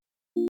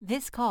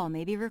This call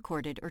may be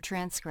recorded or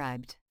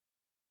transcribed.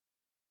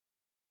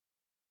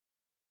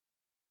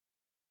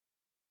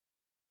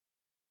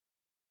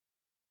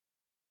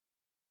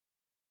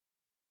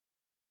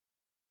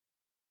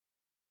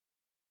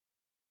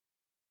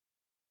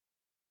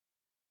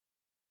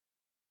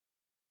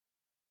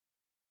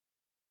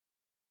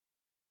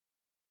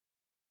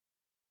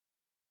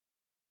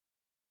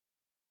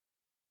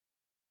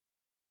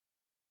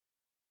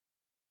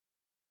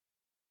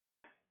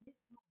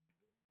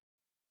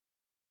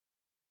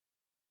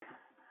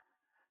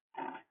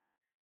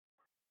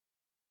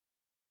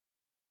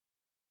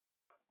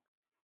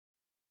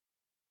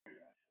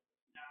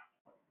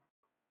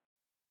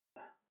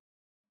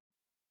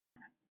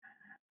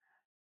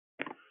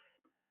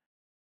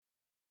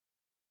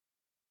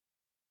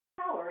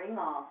 Powering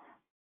off.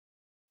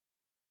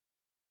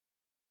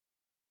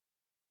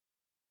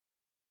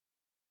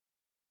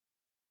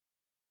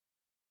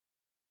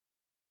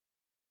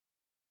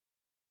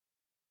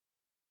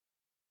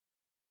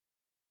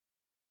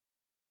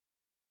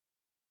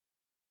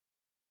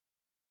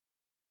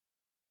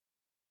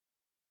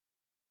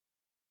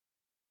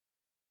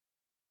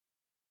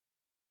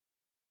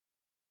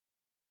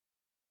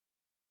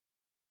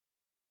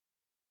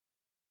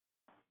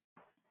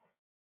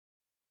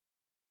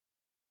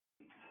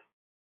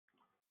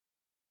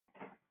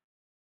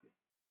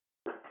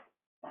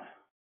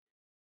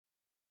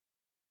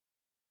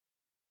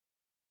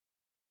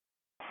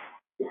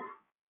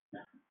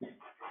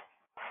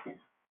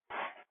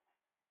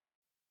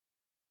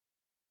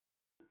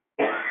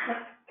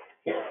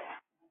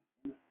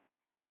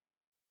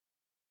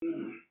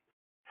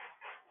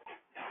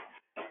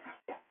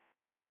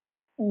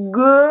 Good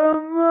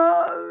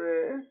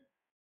morning.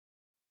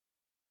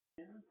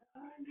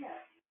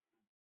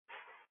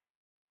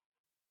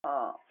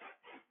 Oh,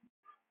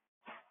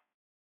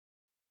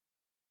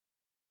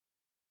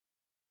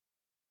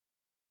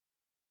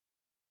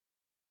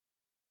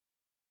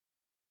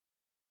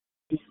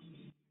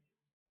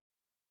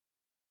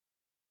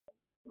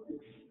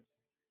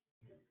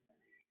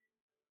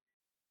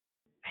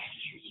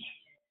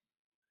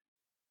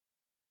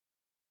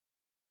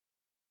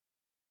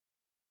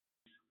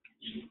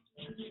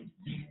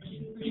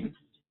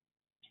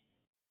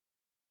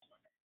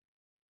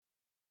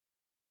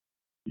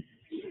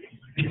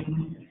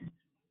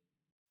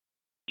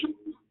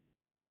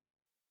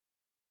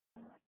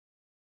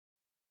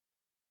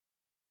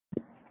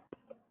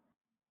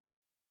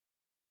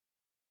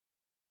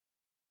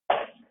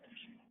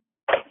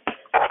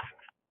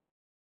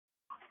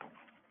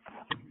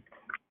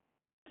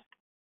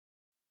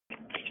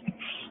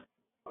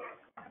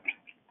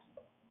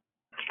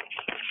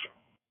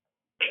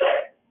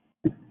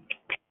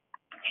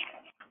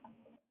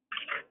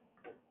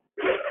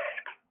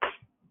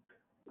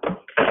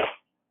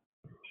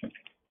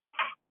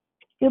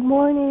 Good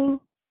morning.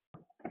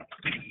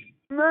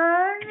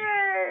 my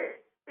name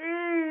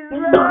is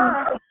Good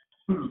morning.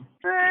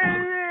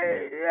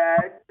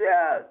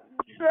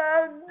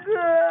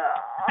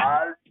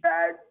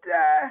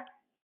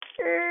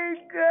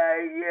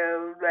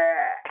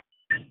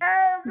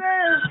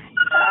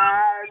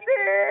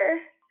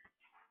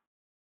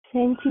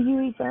 Same to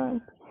you,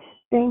 Yvonne.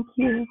 Thank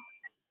you.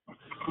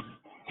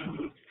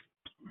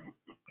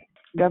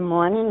 Good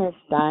morning, it's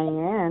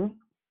Diane.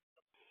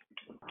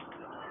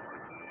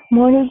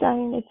 Morning,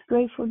 Diane. It's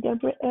Grateful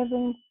Deborah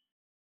Evans.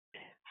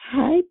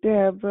 Hi,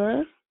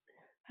 Deborah.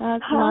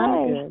 How's Hi.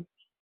 Monica?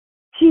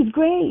 She's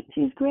great.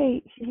 She's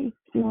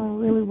doing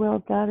really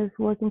well. God is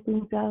working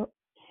things out.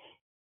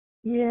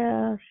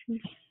 Yeah,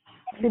 she's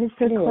finished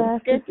her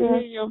class. Good to hear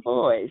your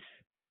voice.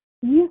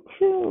 You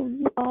too.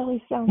 You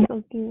always sound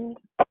so good.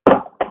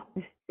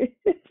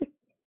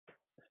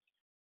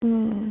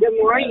 Good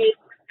morning,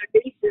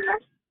 Lisa.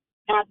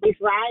 Happy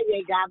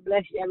Friday. God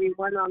bless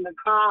everyone on the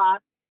call.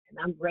 And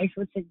I'm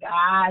grateful to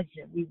God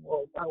that we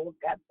woke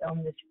up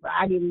on this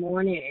Friday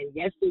morning. And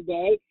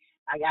yesterday,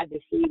 I got to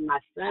see my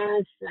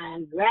son's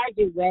son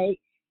graduate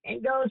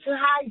and go to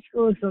high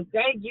school. So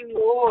thank you,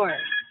 Lord.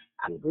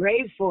 I'm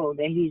grateful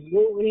that he's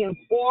moving him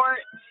forward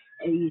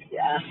and his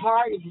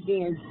heart is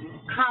being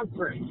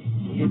comforted.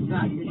 And so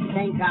I just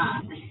thank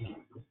God.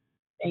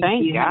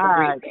 Thank you.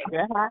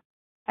 God.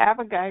 Have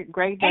a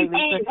great day,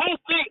 Lisa.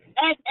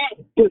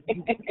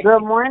 Good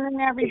morning,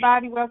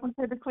 everybody. Welcome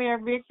to Declare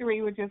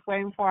Victory. We're just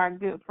waiting for our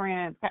good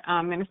friend,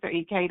 Minister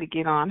EK, to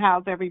get on.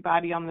 How's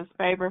everybody on this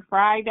favorite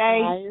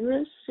Friday? Hi,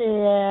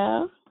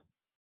 Rochelle.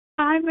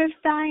 Hi, Miss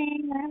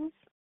Diane.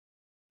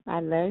 I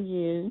love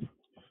you.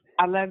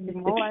 I love you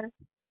more.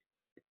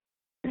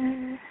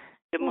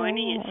 Good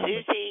morning, it's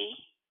Susie.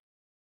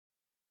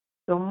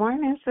 Good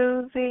morning,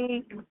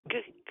 Susie.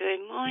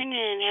 Good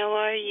morning. How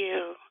are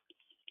you?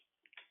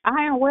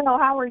 I am well.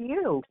 How are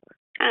you?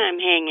 I'm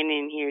hanging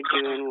in here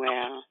doing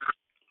well.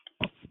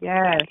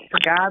 Yes, to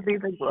God be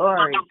the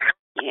glory.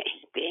 Yes,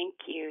 thank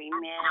you.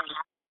 Amen.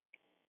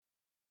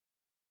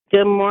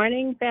 Good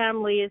morning,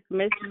 family. It's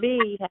Miss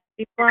B.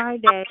 Happy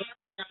Friday.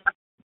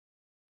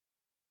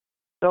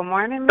 Good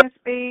morning, Miss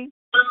B.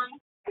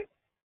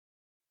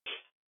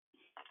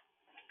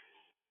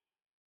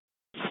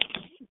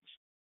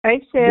 Hey,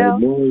 Good Shell.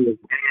 morning.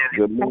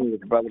 Good morning,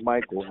 Brother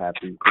Michael.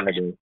 Happy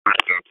Friday.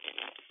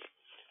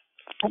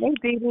 Hey,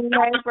 Dee Dee.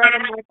 Hey, Brother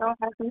Michael.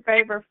 Happy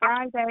Favorite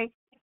Friday.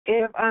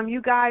 If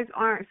you guys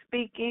aren't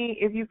speaking,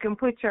 if you can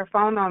put your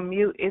phone on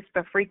mute, it's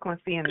the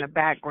frequency in the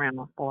background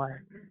for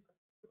it.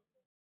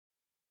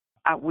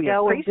 We Yeah,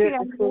 it was good appreciate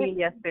to see you it.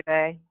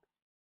 yesterday.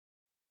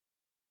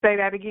 Say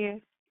that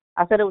again.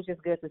 I said it was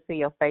just good to see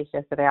your face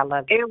yesterday. I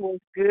love you. It was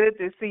good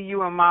to see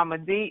you and Mama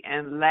D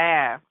and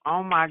laugh.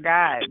 Oh my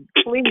God.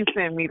 Please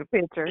send me the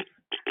pictures.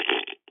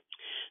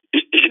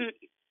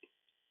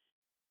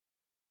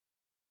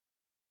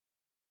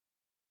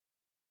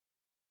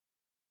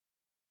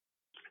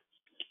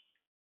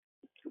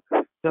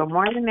 Good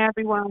morning,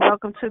 everyone.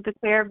 Welcome to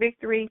Declare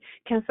Victory.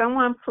 Can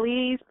someone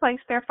please place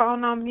their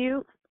phone on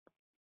mute?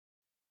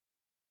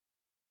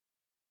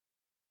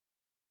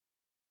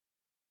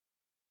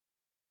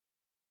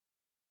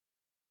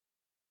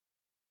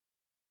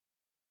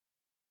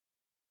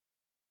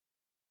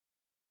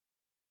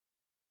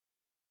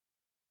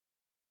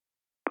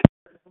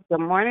 Good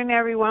morning,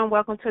 everyone.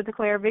 Welcome to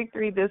Declare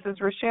Victory. This is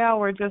Rochelle.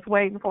 We're just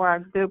waiting for our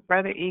good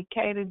brother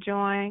EK to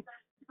join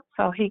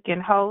so he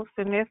can host.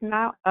 And if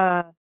not,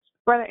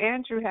 Brother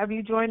Andrew, have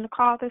you joined the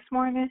call this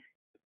morning?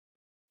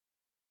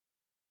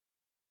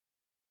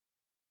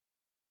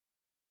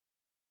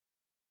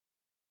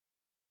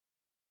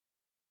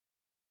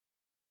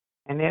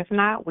 And if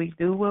not, we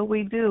do what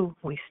we do.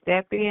 We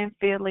step in,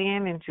 fill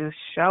in, and just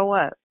show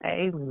up.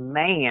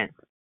 Amen.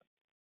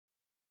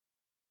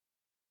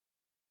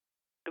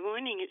 Good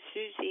morning, it's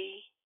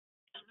Susie.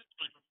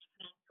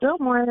 Good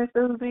morning,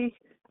 Susie.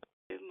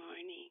 Good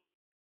morning.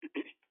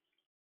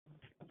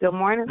 Good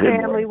morning, Good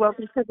family. morning.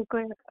 Welcome to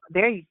Declare.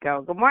 There you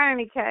go. Good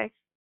morning, EK.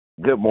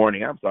 Good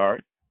morning. I'm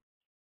sorry.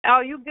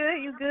 Oh, you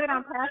good? You good?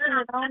 I'm passing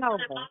it on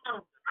over.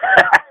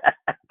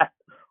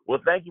 Well,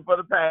 thank you for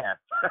the pass.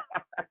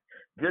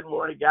 Good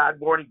morning, God.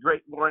 Morning,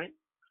 great morning.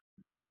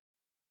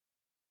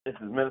 This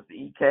is Minister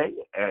EK,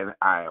 and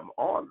I am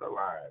on the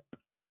line.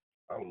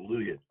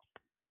 Hallelujah.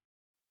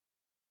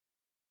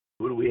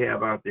 Who do we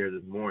have out there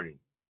this morning?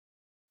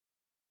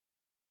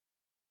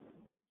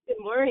 Good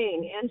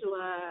morning,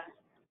 Angela.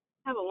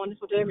 Have a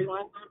wonderful day,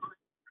 everyone.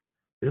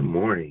 Good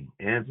morning,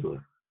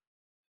 Angela.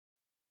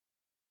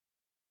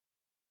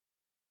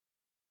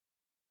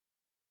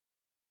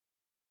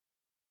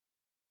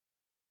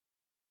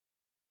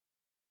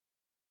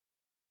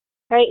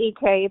 Hey,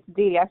 EK, it's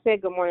Dee. I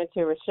said good morning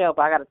to Rochelle,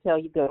 but I got to tell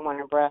you good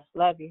morning, bruh.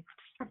 Love you.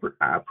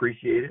 I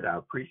appreciate it. I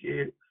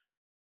appreciate it.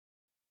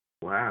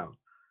 Wow.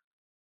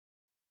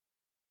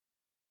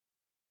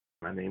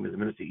 My name is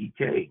Minister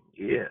EK.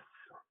 Yes.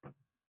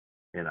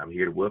 And I'm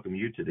here to welcome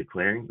you to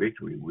Declaring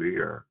Victory. We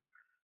are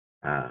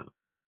an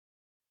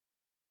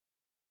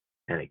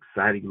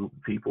exciting group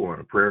of people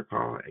on a prayer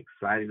call,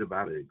 excited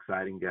about an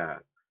exciting God.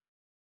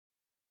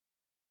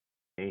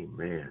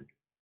 Amen.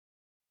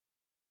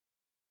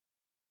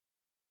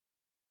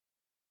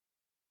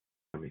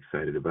 I'm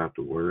excited about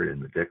the word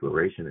and the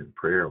declaration and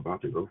prayer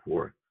about to go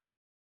forth.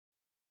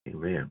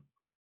 Amen.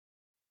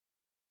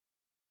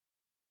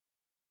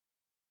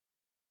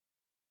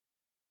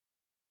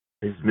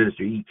 This is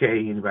Minister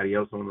EK. Anybody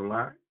else on the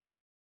line?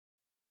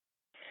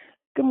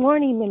 Good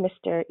morning,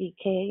 Minister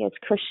EK. It's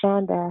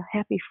Krishanda.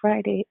 Happy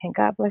Friday, and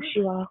God bless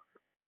you all.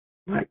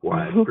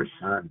 Likewise,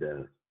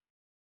 Krishanda.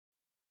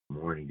 Good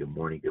morning, good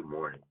morning, good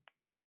morning.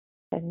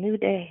 A new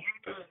day.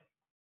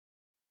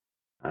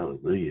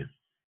 Hallelujah.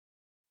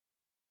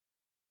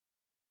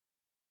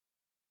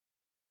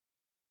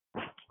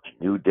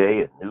 A new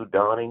day, a new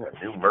dawning,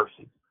 a new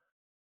mercy.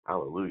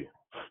 Hallelujah.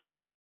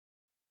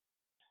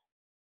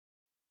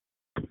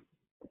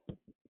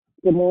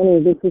 Good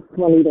morning. This is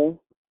Juanita.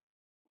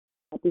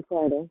 Happy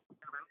Friday.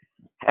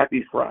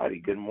 Happy Friday.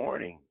 Good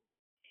morning.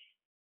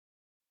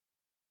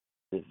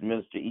 This is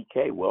Minister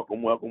EK.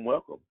 Welcome, welcome,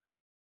 welcome.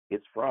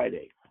 It's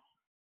Friday.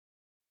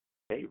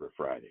 Favorite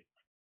Friday.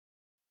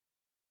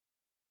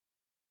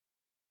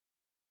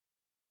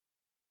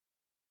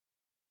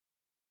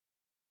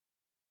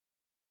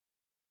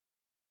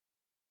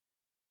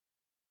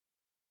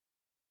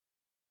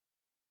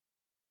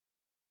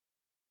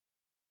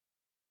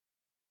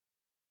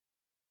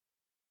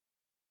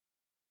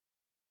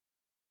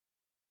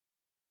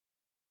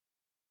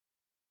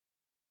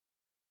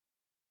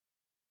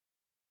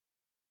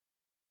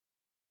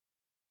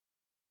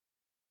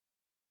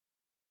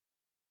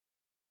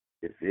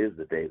 This is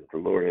the day that the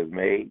Lord has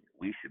made.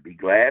 We should be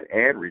glad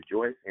and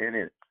rejoice in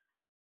it.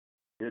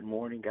 Good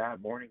morning,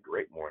 God. Morning,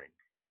 great morning.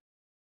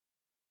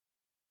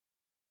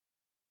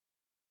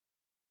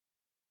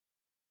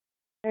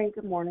 Hey,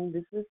 good morning.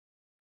 This is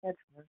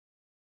Kedra.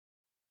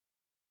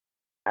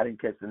 I didn't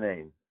catch the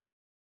name.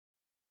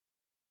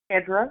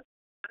 Kedra.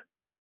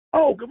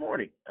 Oh, good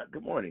morning.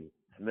 Good morning,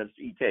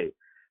 Minister EK.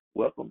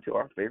 Welcome to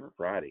our favorite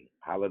Friday.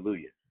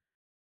 Hallelujah.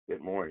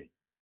 Good morning.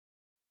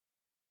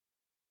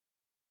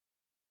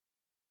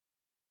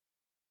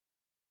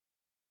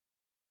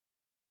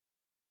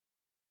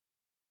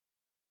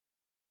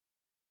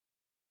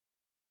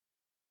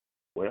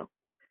 Well,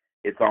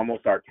 it's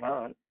almost our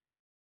time.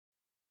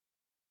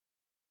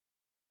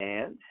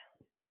 And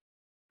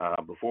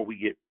before we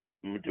get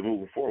to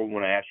moving forward, we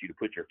want to ask you to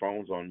put your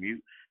phones on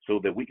mute so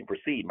that we can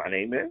proceed. My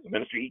name is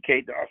Minister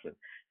E.K. Dawson,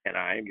 and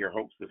I am your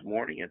host this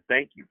morning. And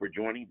thank you for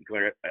joining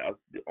us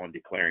on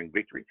Declaring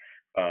Victory.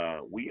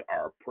 We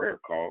are a prayer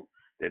call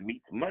that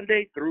meets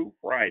Monday through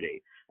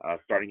Friday,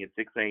 starting at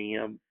 6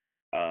 a.m.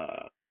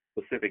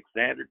 Pacific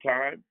Standard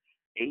Time,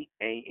 8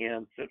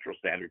 a.m. Central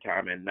Standard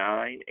Time, and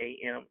 9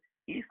 a.m.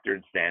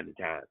 Eastern Standard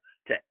Time,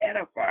 to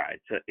edify,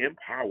 to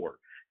empower,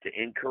 to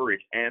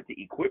encourage, and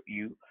to equip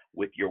you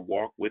with your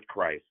walk with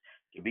Christ.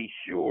 To be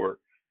sure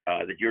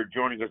that you're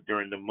joining us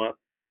during the month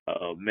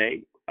of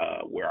May,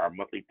 where our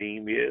monthly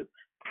theme is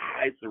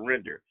I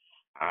Surrender.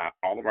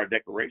 All of our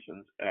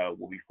declarations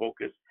will be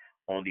focused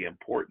on the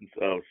importance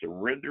of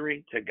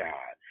surrendering to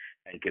God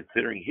and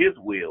considering His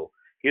will,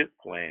 His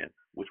plan,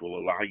 which will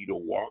allow you to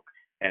walk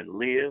and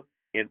live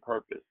in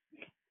purpose.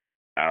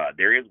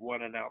 There is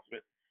one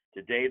announcement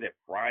today that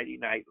Friday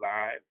Night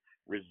Live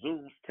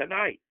resumes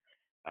tonight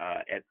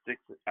at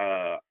 6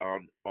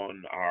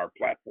 on our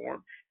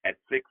platform at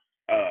 6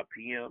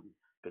 p.m.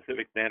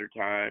 Pacific Standard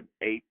Time,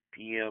 8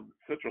 p.m.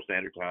 Central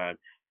Standard Time,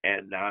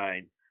 and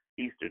 9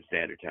 Eastern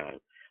Standard Time.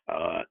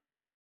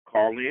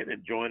 Call in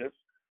and join us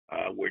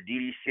where Dee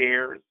Dee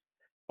shares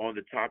on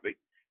the topic,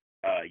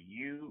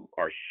 You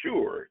Are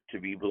Sure to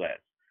Be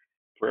Blessed.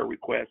 Prayer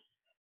requests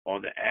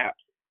on the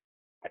apps.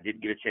 I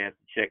didn't get a chance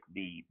to check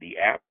the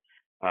app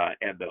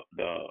and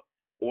the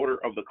order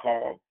of the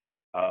call.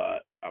 A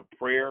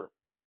prayer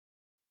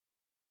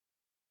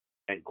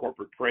and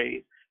corporate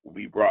praise will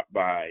be brought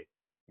by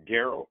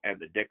Daryl, and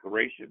the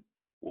declaration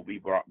will be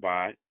brought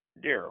by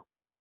Daryl.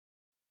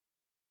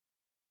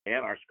 And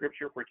our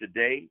scripture for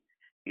today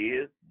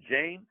is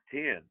James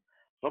 10.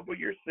 Humble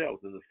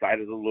yourselves in the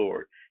sight of the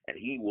Lord, and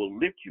He will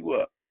lift you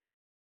up.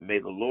 May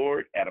the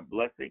Lord add a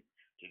blessing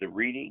to the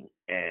reading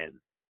and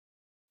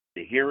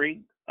the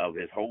hearing of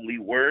His holy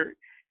word.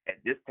 At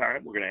this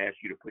time, we're going to ask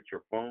you to put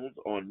your phones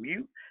on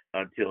mute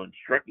until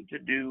instructed to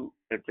do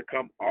and to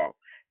come off.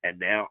 And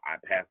now I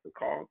pass the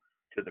call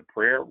to the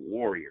prayer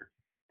warrior.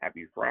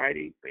 Happy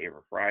Friday,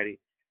 favorite Friday,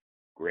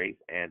 grace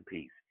and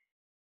peace,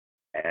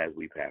 as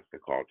we pass the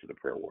call to the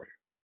prayer warrior.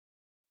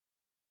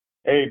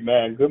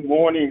 Amen. Good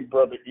morning,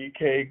 Brother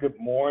E.K. Good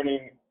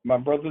morning, my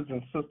brothers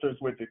and sisters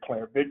with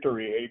Declare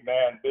Victory.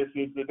 Amen. This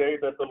is the day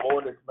that the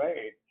Lord has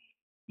made.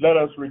 Let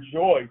us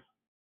rejoice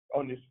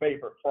on this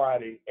favorite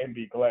Friday and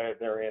be glad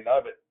therein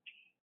of it.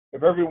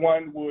 If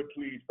everyone would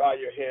please bow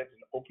your heads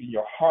and open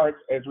your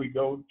hearts as we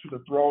go to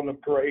the throne of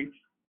grace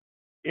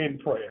in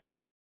prayer.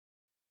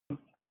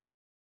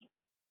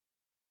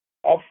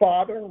 Our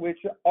Father, which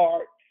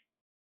art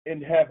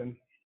in heaven,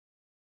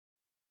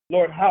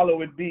 Lord,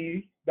 hallowed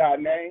be thy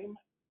name.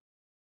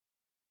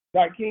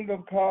 Thy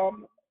kingdom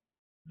come,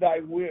 thy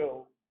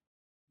will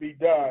be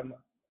done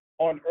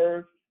on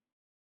earth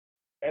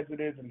as it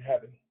is in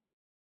heaven.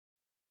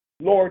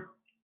 Lord,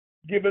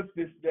 give us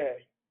this day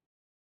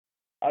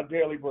our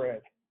daily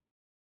bread,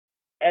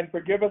 and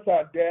forgive us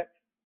our debt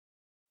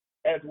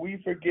as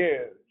we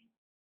forgive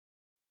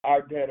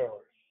our debtors.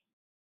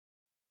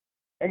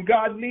 And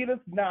God, lead us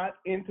not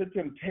into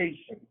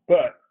temptation,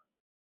 but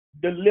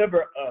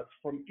deliver us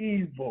from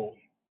evil.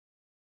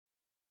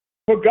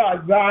 For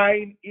God,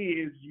 thine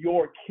is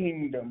your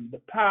kingdom,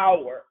 the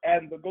power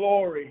and the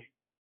glory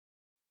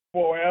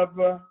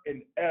forever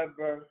and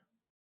ever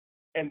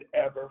and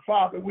ever.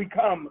 Father, we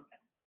come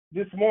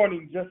this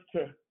morning just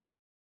to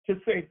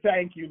say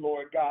thank you,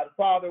 Lord God.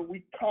 Father,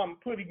 we come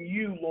putting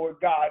you, Lord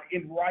God,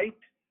 in right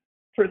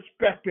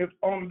perspective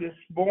on this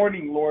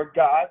morning, Lord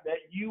God, that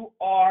you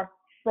are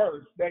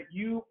first, that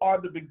you are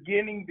the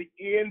beginning, the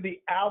end, the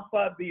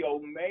Alpha, the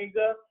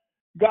Omega.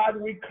 God,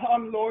 we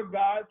come, Lord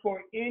God,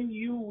 for in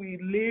you we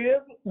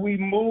live, we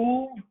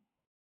move,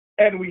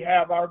 and we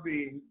have our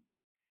being.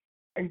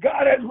 And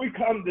God, as we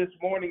come this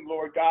morning,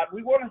 Lord God,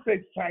 we want to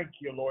say thank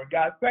you, Lord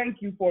God.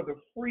 Thank you for the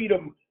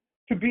freedom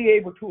to be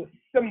able to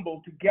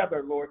assemble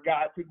together, Lord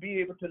God, to be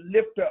able to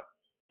lift up,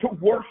 to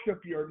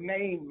worship your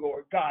name,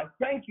 Lord God.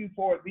 Thank you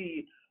for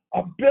the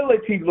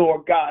ability,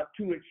 Lord God,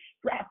 to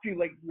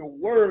extrapolate your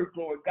word,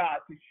 Lord God,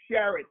 to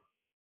share it,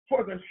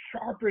 for the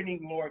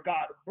sharpening, Lord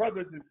God, of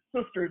brothers and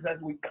sisters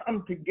as we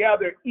come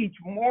together each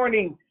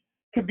morning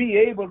to be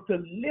able to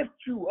lift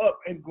you up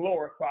and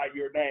glorify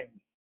your name.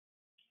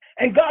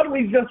 And God,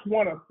 we just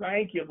want to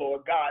thank you,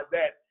 Lord God,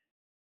 that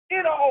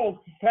in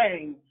all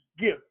things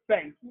give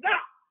thanks, not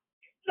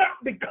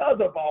because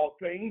of all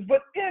things,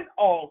 but in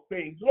all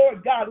things.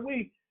 Lord God,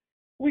 we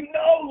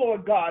know,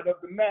 Lord God, of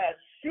the mass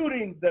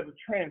shootings that are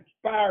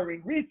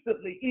transpiring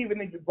recently,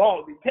 even in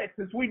Uvalde,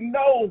 Texas. We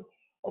know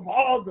of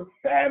all the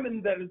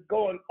famine that is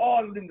going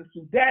on in the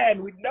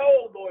Sudan. We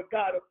know, Lord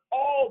God, of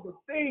all the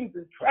things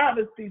and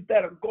travesties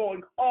that are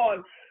going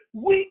on.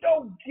 We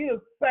don't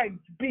give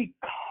thanks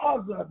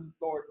because of it,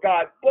 Lord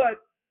God, but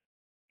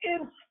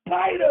in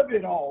spite of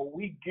it all,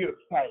 we give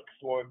thanks,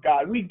 Lord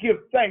God. We give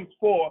thanks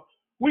for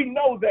We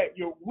know that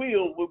your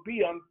will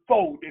be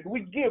unfolded.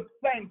 We give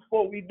thanks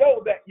for we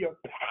know that your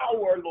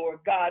power, Lord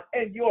God,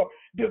 and your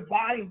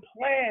divine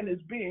plan is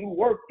being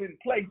worked in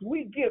place.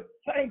 We give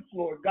thanks,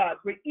 Lord God,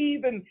 for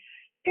even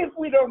if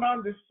we don't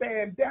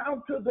understand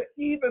down to the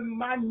even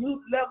minute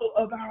level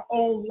of our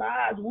own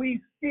lives, we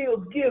still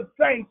give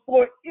thanks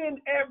for in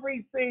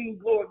everything,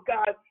 Lord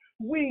God.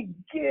 We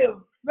give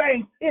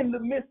thanks in the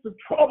midst of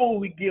trouble.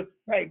 We give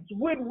thanks.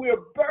 When we're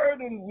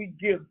burdened, we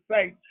give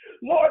thanks.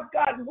 Lord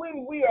God,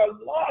 when we are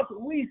lost,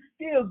 we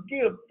still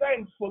give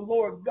thanks for,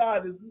 Lord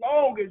God, as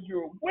long as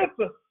you're with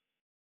us,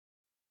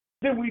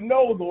 then we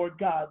know, Lord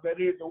God, that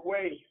there's a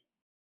way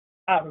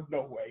out of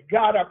no way.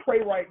 God, I pray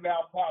right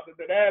now, Father,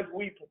 that as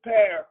we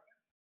prepare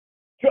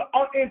to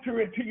enter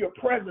into your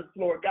presence,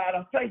 Lord God,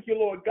 I thank you,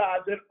 Lord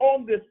God, that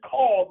on this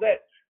call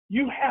that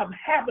you have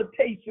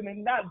habitation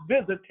and not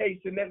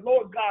visitation. And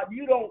Lord God,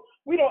 we don't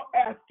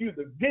ask you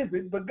to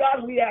visit, but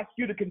God, we ask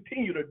you to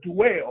continue to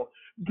dwell.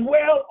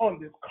 Dwell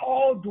on this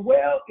call,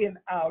 dwell in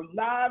our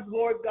lives,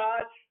 Lord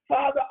God.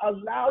 Father,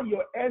 allow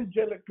your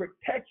angelic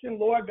protection,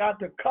 Lord God,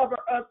 to cover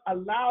us.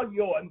 Allow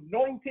your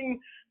anointing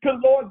to,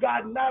 Lord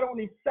God, not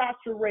only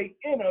saturate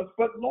in us,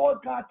 but Lord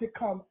God, to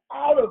come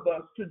out of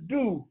us to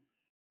do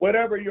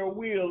whatever your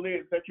will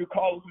is that you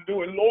call us to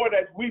do. And Lord,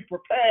 as we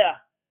prepare,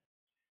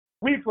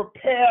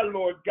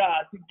 Lord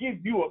God, to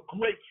give you a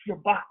great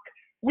Shabbat.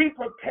 We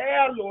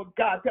prepare, Lord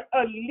God, to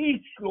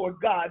unleash, Lord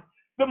God,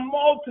 the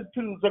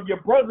multitudes of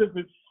your brothers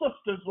and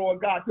sisters,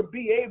 Lord God, to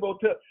be able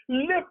to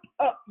lift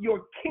up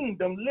your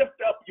kingdom,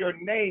 lift up your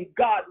name.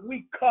 God,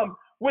 we come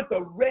with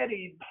a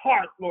ready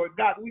heart, Lord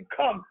God. We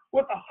come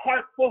with a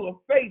heart full of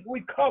faith.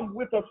 We come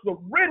with a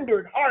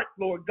surrendered heart,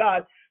 Lord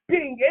God,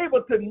 being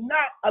able to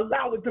not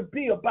allow it to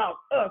be about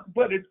us,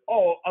 but it's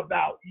all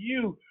about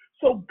you.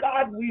 So,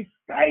 God, we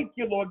thank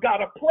you, Lord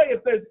God. I pray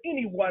if there's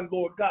anyone,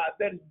 Lord God,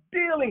 that is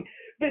dealing,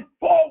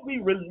 before we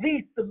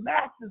release the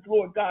masses,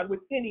 Lord God, with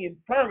any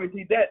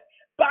infirmity, that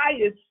by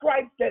his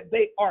stripes that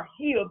they are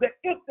healed, that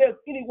if there's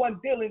anyone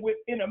dealing with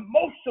an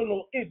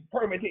emotional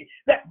infirmity,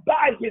 that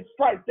by his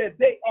stripes that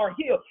they are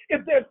healed.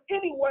 If there's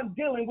anyone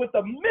dealing with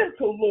a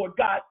mental, Lord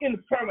God,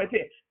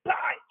 infirmity, by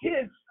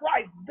his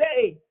stripes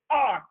they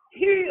are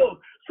healed.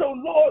 So,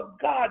 Lord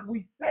God,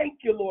 we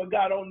thank you, Lord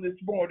God, on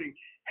this morning.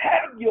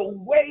 Have your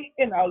way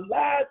in our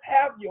lives.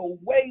 Have your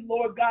way,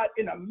 Lord God,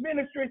 in our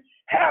ministry.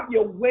 Have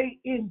your way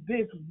in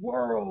this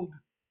world.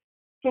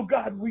 So,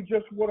 God, we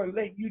just want to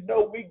let you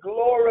know we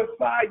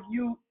glorify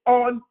you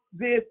on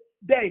this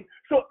day.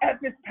 So at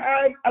this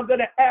time, I'm going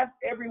to ask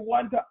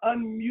everyone to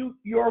unmute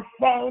your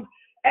phones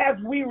as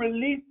we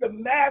release the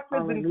masses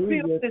and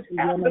fill this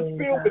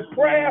atmosphere with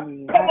prayer.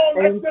 Come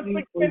on, let's just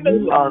begin to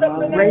lift up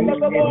the name of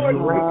the Lord.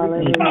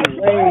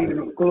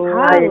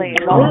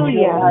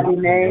 Hallelujah. Mighty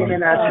name,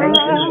 and I thank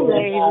you.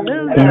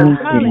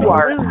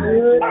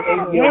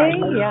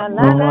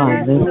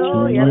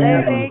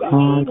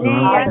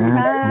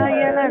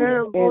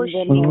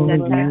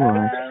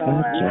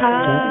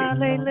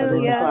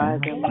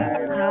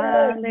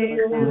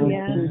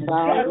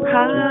 You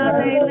are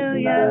good.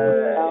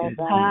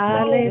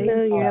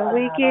 Hallelujah.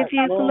 We give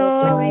you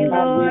glory,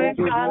 Lord.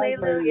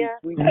 Hallelujah.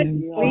 We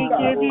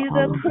give you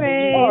the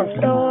praise,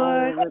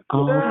 Lord.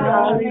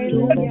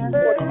 Hallelujah.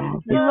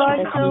 You are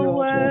so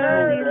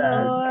worthy,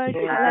 Lord.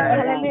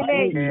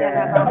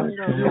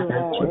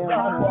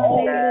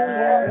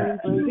 Hallelujah.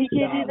 We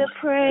give you the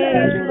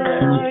praise,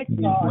 Lord.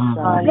 You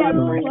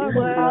are worthy,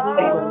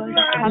 Lord.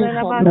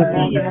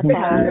 Hallelujah.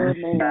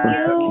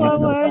 You are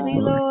worthy,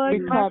 Lord.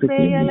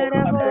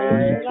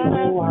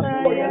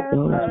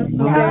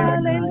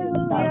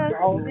 Hallelujah.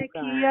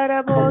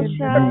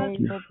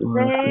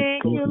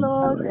 Thank you,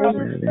 Lord, for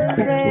this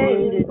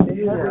day.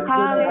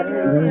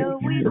 Hallelujah.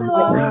 We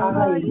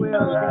glorify you,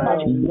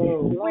 Lord.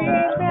 We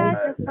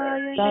magnify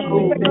you,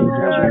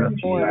 Lord.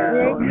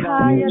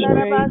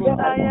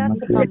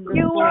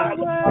 You are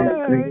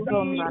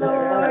worthy,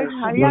 Lord.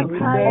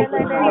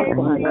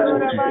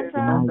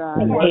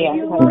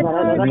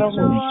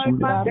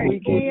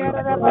 You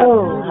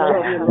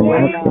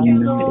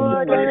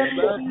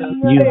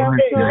are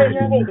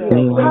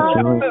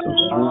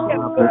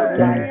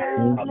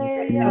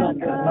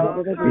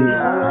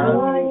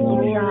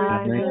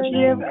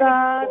Give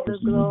God the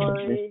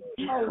glory.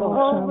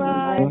 All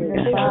right,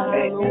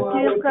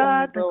 give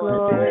God the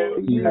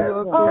glory.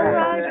 All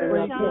right,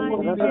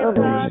 give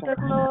God the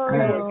glory.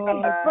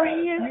 For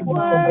He is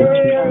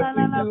worthy.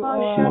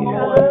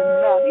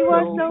 You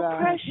are so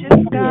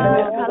precious,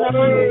 God.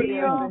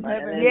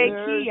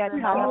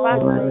 You are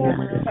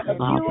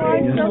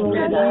so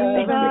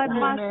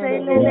precious,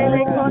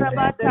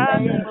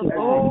 God.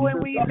 Oh,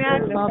 and we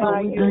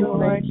magnify you,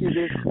 Lord.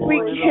 We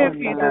give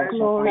you the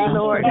glory,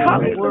 Lord.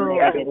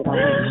 Hallelujah.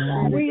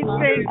 We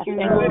thank you,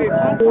 Lord.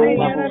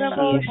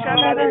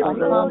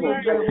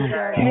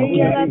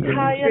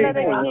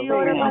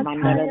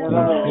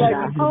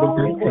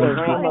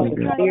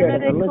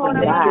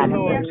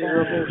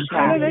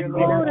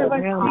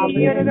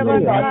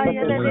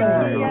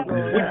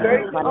 We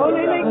thank you,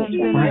 Lord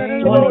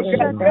God. Joining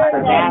the for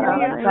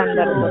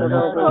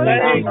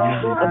battle,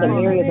 for the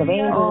myriads of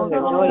angels and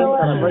their joyous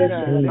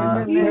celebration,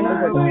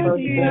 members of the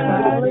first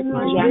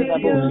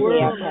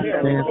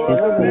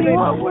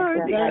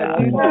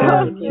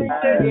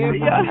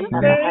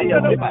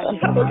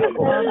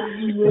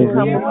we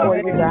come before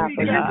you,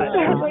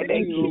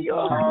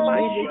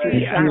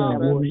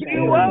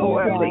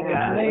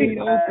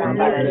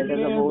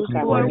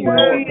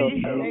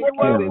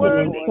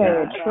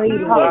 God, for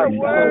you are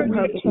worthy,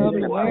 God.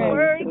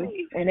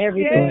 And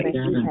everything that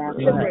you have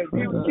for us,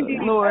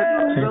 Lord,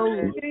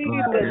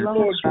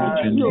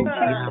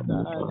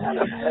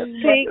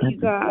 thank you,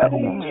 God.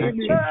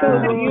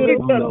 You're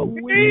so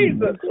beautiful.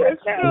 Jesus, you're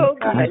so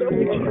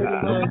beautiful.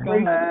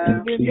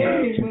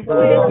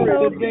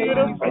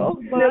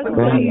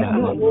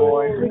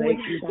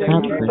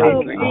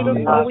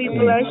 We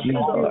bless you,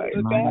 Lord.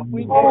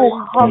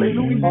 Oh,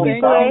 hallelujah. We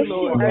bless you,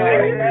 Lord.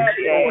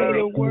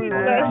 We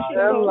bless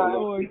you,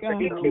 Lord.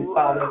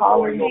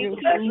 Hallelujah.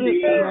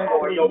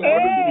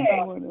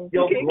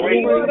 Your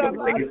grace, we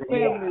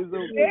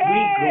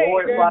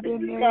glorify you.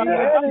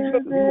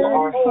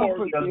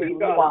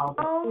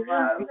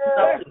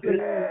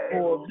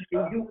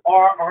 You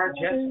are our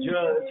just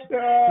judge.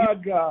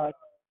 God.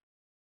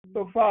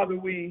 So, Father,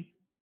 we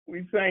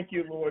thank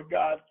you, Lord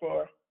God,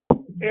 for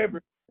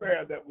every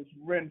prayer that was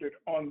rendered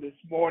on this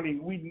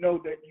morning. We know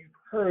that you've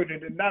heard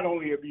it, and not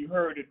only have you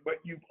heard it, but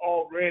you've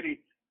already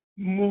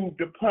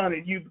moved upon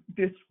it. You've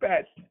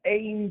dispatched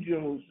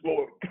angels,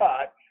 Lord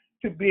God,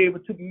 to be able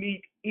to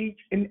meet each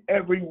and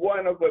every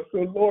one of us. So,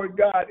 Lord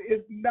God,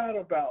 it's not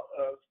about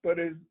us, but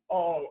it's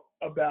all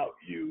about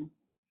you.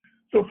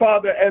 So,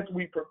 Father, as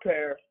we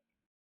prepare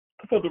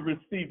for the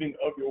receiving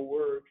of your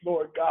word,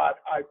 Lord God,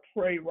 I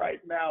pray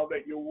right now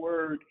that your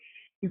word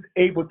is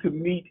able to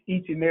meet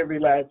each and every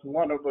last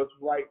one of us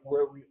right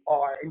where we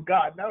are. And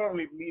God, not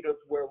only meet us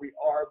where we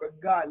are,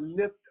 but God,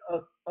 lift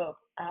us up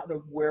out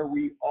of where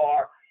we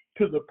are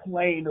to the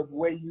plane of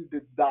where you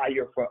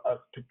desire for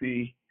us to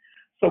be.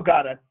 So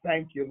God, I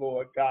thank you,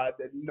 Lord God,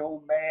 that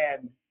no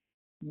man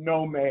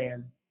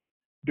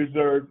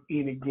deserves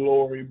any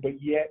glory,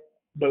 but yet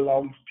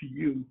belongs to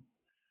you.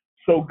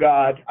 So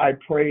God, I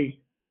pray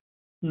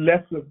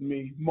less of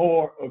me,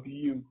 more of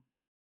you.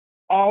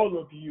 All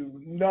of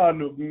you,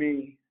 none of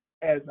me,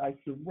 as I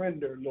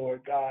surrender,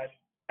 Lord God,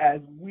 as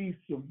we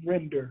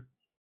surrender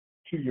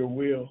to your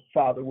will.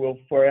 Father, we'll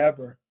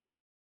forever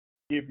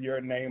give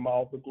your name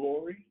all the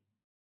glory,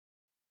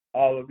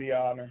 all of the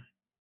honor,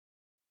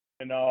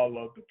 and all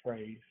of the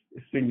praise.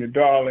 It's in your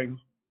darling,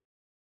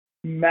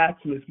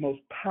 matchless,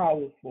 most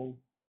powerful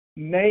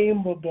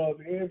name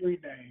above every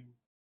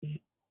name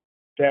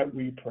that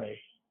we pray.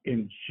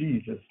 In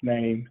Jesus'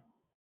 name,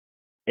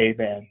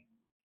 amen.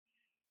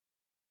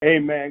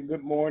 Amen.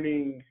 Good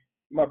morning,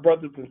 my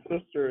brothers and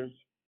sisters.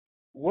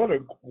 What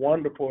a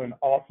wonderful and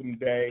awesome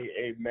day,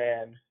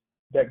 amen,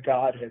 that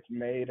God has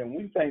made. And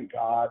we thank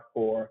God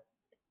for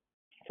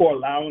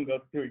allowing us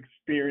to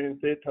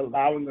experience it,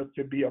 allowing us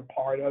to be a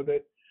part of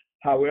it.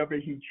 However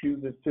he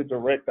chooses to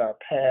direct our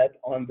path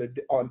on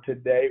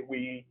today,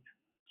 we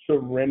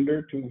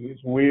surrender to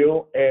his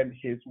will and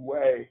his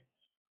way.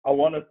 I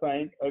want to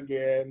thank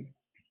again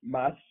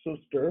my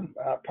sister,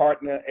 our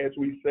partner, as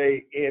we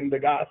say in the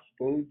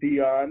gospel,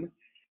 Dion,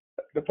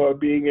 for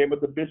being able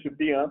to, Bishop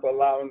Dion, for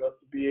allowing us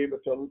to be able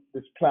to,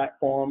 this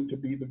platform, to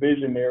be the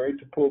visionary,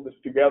 to pull this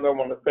together. I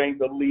want to thank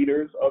the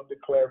leaders of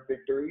Declare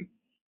Victory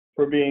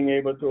for being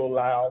able to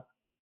allow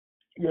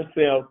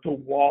yourselves to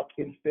walk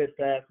in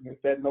steadfastness,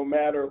 that no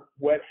matter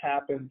what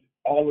happens,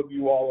 all of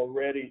you all are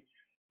ready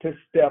to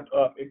step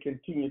up and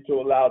continue to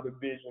allow the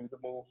vision to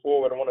move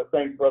forward. I want to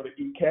thank Brother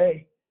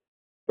E.K.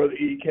 Brother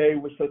E.K.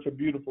 with such a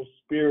beautiful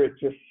spirit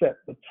just set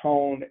the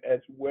tone as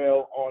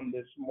well on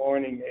this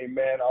morning.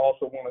 Amen. I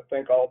also want to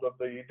thank all of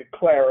the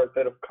declarers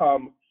that have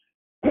come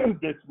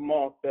this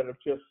month that have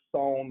just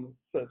sown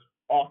such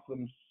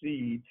awesome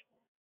seeds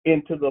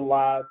into the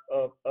lives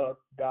of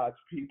God's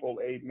people.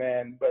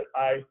 Amen. But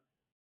I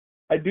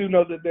do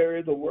know that there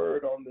is a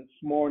word on this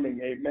morning.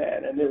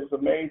 Amen. And it is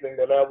amazing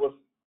that I was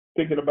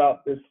thinking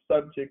about this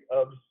subject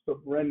of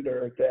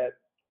surrender, that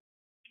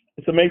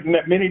it's amazing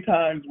that many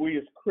times we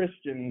as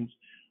Christians,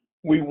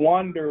 we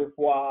wonder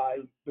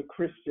why the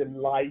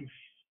Christian life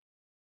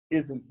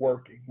isn't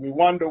working. We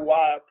wonder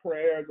why our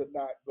prayers are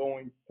not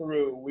going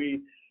through.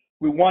 We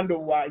wonder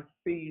why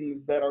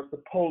things that are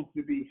supposed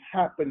to be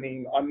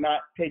happening are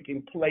not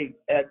taking place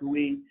as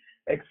we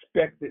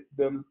expected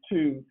them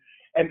to.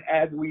 And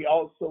as we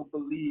also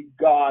believe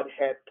God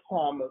had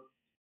promised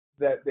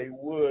that they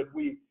would,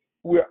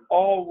 we're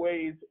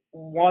always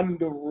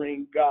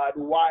wondering, God,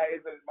 why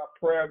isn't my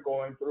prayer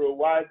going through?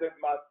 Why isn't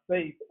my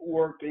faith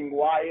working?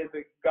 Why is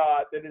it,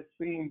 God, that it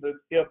seems as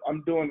if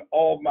I'm doing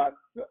all I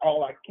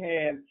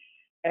can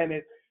and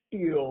it's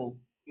still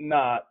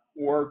not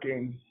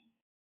working?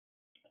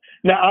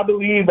 Now, I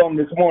believe on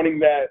this morning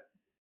that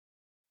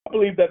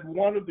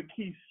one of the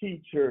key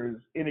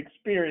features in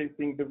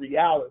experiencing the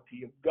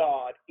reality of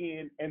God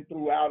in and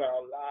throughout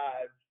our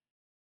lives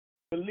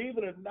believe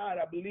it or not,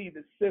 I believe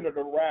it's centered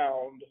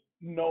around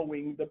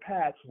knowing the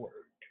password.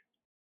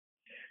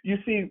 You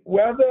see,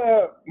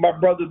 whether, my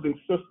brothers and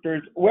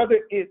sisters, whether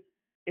it's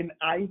an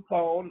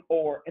iPhone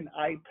or an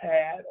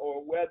iPad,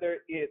 or whether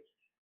it's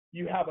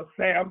you have a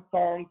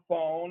Samsung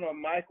phone or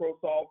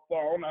Microsoft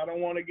phone, I don't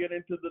want to get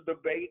into the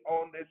debate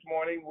on this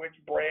morning which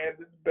brand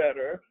is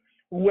better,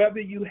 whether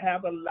you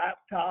have a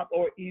laptop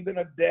or even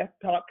a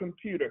desktop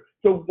computer.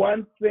 The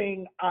one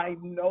thing I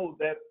know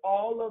that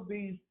all of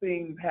these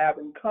things have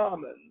in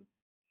common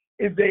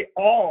is they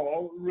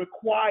all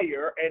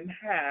require and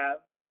have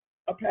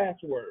a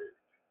password.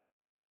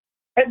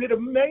 And it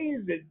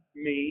amazes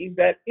me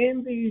that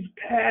in these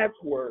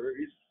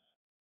passwords,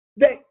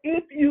 that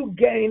if you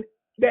gain,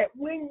 that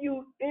when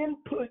you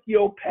input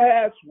your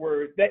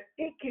password, that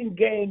it can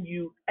gain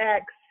you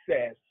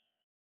access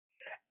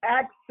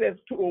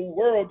to a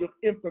world of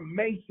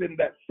information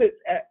that sits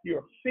at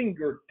your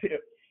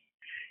fingertips.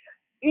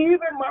 Even,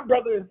 my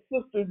brothers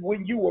and sisters,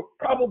 when you were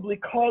probably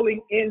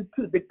calling in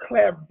to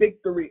declare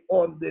victory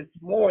on this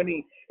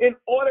morning, in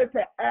order to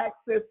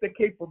access the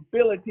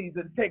capabilities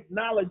and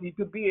technology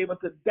to be able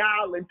to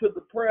dial into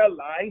the prayer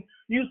line,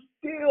 you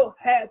still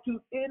had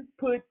to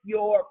input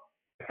your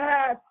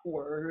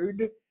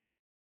password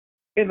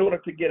in order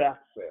to get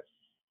access.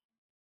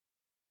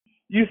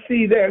 You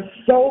see, there's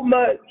so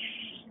much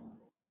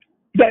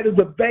that is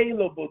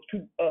available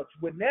to us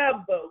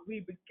whenever we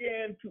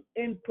begin to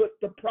input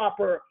the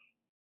proper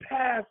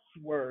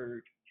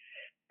password,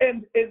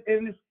 and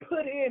it's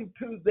put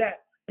into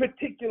that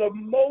particular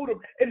modem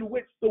in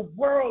which the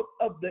world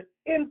of the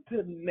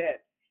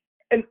internet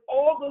and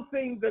all the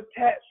things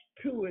attached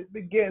to it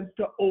begins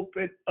to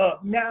open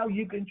up. Now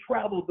you can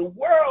travel the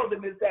world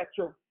and it's at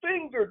your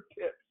fingertips,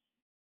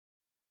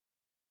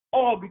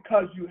 all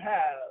because you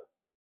have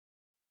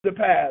the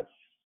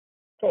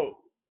passcode.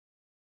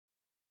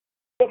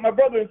 But my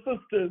brothers and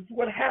sisters,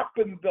 what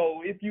happens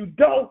though if you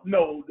don't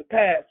know the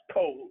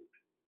passcode?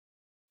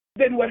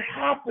 Then what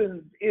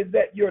happens is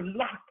that you're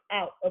locked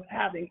out of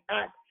having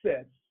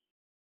access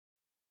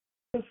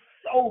to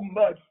so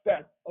much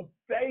that's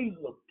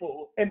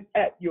available and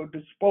at your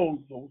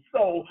disposal.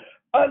 So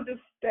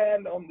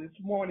understand on this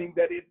morning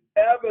that if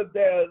ever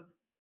there's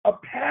a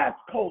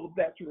passcode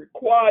that's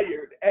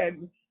required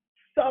and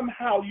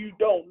somehow you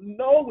don't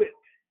know it,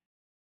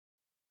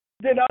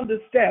 then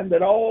understand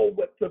that all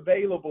what's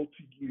available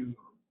to you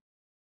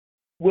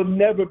will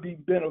never be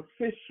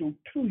beneficial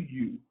to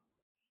you.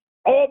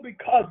 All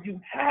because you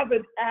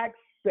haven't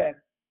accessed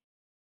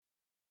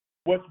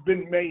what's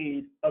been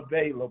made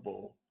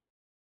available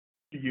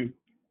to you.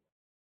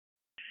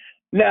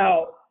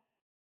 Now,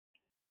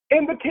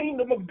 in the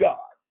kingdom of God,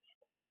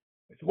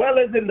 as well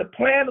as in the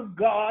plan of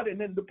God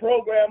and in the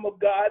program of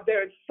God,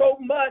 there is so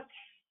much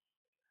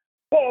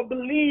for a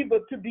believer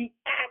to be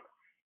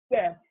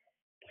accessed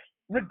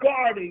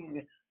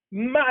regarding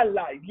my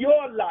life,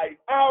 your life,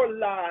 our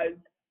lives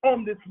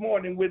on this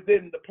morning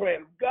within the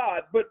plan of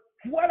God. But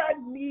what I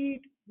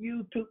need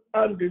you to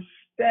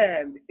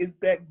understand is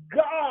that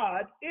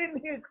God in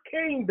his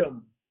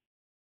kingdom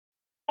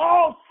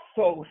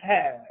also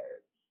has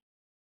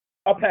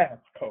a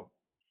passcode.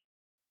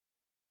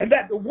 And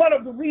that's one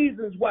of the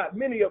reasons why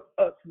many of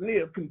us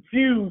live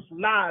confused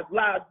lives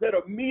that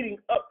are meeting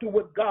up to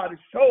what God has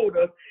showed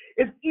us,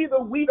 is either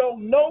we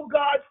don't know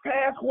God's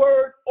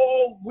password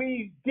or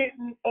we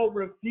didn't or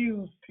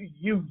refused to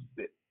use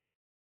it.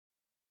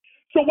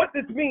 So what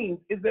this means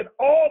is that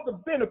all the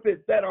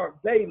benefits that are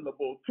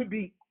available to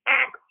be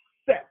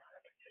accessed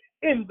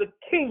in the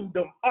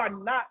kingdom are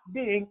not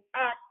being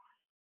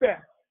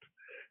accessed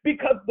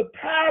because the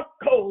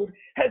passcode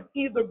has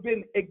either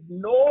been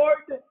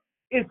ignored,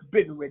 it's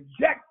been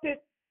rejected,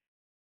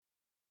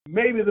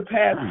 maybe the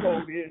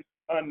passcode is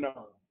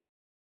unknown.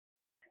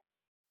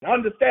 Now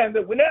understand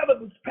that whenever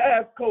this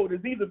passcode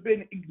has either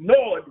been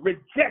ignored,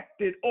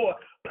 rejected, or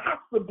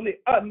possibly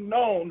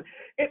unknown,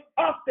 it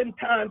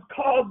oftentimes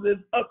causes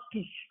us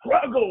to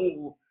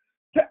struggle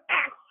to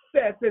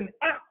access and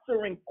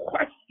answering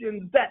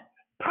questions that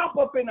pop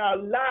up in our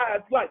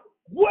lives like,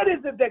 what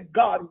is it that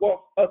God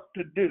wants us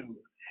to do?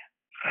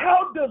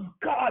 How does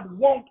God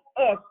want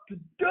us to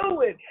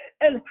do it?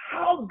 And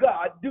how,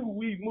 God, do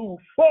we move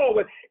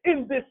forward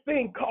in this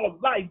thing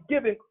called life,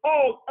 given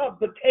all of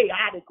the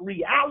chaotic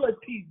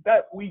realities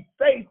that we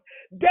face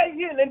day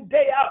in and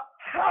day out?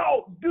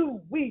 How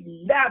do we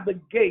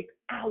navigate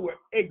our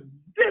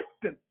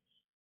existence?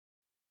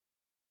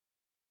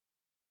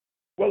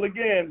 Well,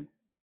 again,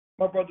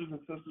 my brothers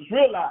and sisters,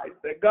 realize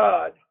that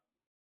God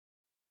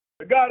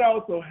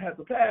also has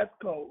a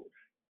passcode.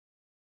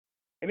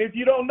 And if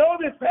you don't know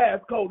this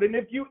passcode, and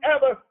if you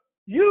ever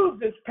use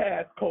this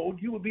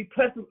passcode, you will be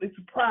pleasantly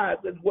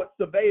surprised at what's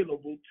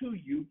available to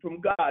you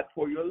from God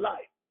for your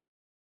life.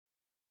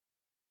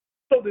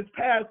 So this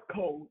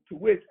passcode to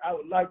which I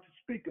would like to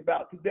speak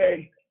about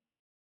today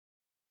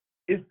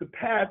is the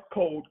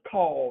passcode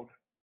called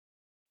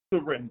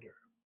surrender.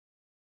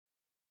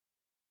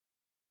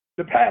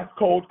 The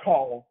passcode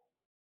called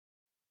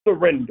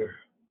surrender.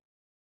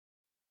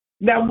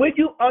 Now, when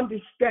you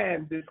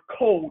understand this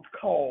code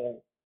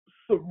called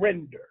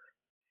surrender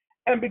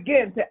and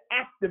begin to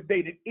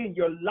activate it in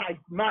your life,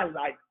 my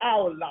life,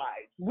 our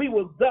lives, we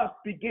will thus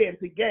begin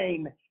to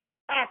gain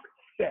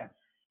access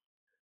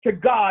to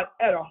God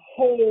at a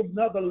whole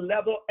nother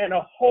level and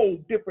a whole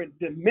different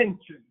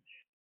dimension.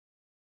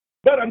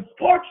 But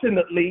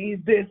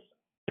unfortunately, this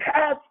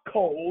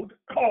passcode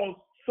called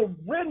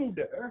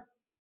surrender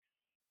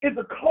is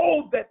a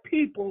code that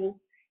people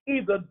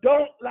either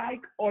don't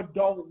like or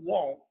don't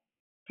want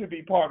to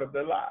be part of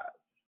their lives.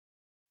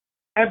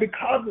 And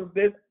because of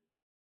this,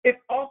 it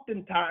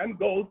oftentimes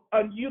goes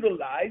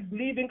unutilized,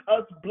 leaving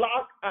us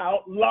locked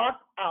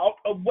out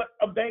of what's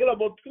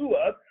available to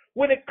us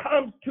when it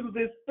comes to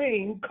this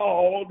thing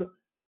called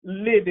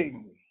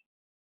living.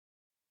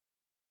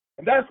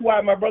 And that's why,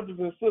 my brothers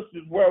and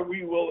sisters, where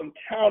we will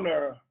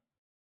encounter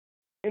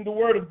in the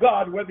Word of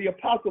God, where the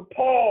Apostle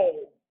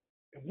Paul,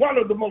 one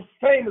of the most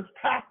famous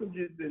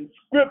passages in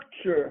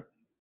Scripture,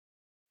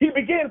 he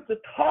begins to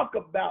talk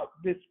about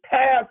this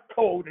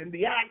passcode and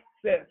the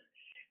access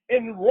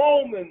in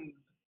Romans,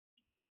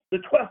 the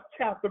 12th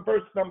chapter,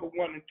 verse number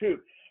 1 and 2.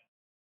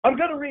 I'm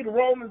going to read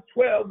Romans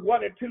 12,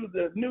 1 and 2,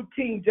 the New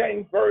King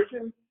James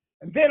Version,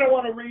 and then I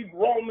want to read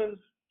Romans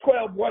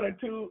 12, 1 and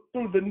 2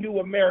 through the New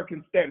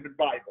American Standard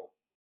Bible.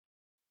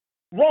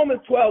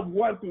 Romans 12,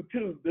 1 through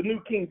 2, the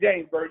New King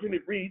James Version,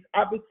 it reads,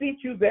 I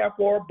beseech you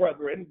therefore,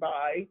 brethren,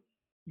 by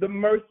the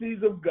mercies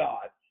of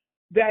God,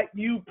 that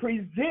you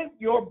present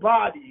your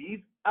bodies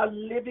a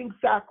living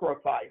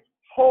sacrifice,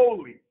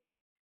 holy,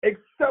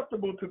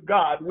 acceptable to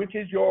God, which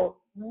is your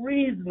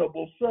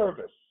reasonable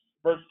service.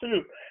 Verse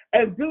 2,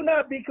 and do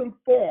not be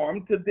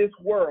conformed to this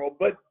world,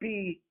 but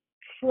be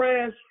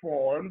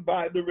transformed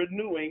by the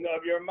renewing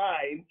of your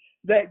mind,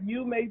 that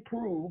you may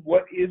prove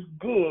what is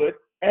good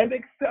and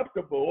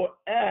acceptable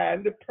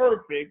and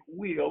perfect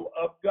will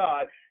of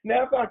God.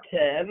 Now, if I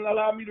can,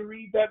 allow me to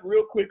read that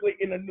real quickly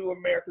in the New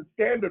American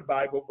Standard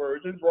Bible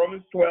version,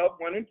 Romans 12,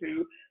 1 and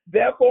 2.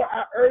 Therefore,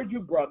 I urge you,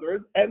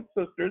 brothers and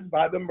sisters,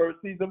 by the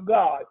mercies of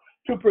God,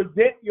 to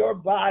present your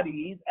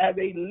bodies as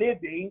a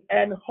living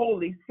and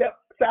holy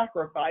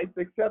sacrifice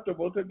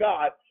acceptable to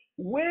God,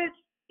 which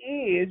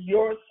is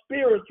your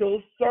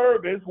spiritual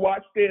service,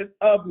 watch this,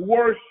 of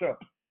worship.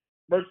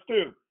 Verse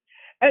 2.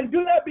 And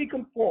do not be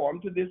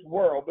conformed to this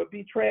world, but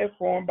be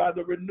transformed by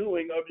the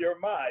renewing of your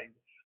mind,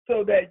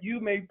 so that you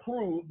may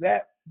prove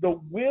that the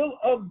will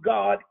of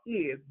God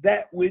is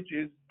that which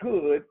is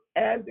good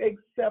and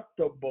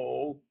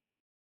acceptable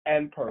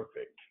and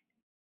perfect.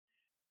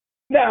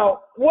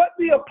 Now, what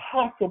the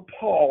Apostle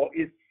Paul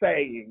is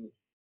saying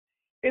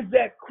is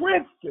that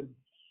Christians,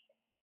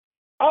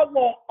 I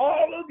want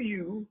all of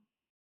you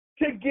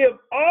to give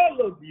all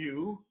of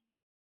you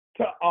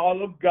to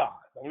all of God.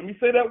 Let me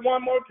say that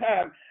one more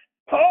time.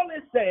 Paul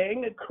is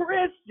saying that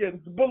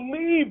Christians,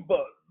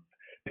 believers,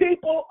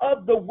 people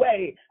of the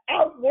way,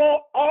 I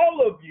want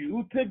all of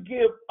you to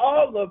give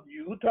all of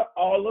you to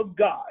all of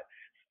God.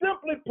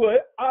 Simply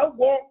put, I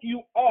want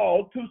you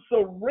all to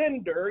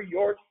surrender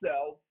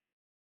yourself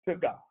to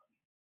God.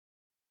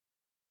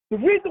 The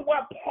reason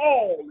why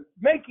Paul is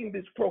making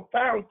this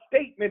profound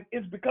statement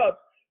is because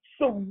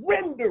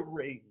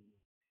surrendering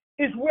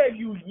is where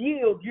you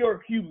yield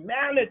your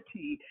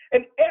humanity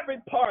and every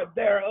part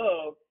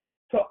thereof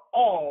to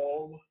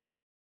all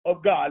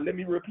of God. Let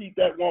me repeat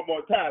that one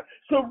more time.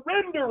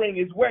 Surrendering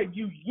is where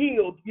you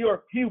yield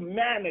your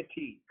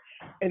humanity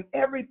and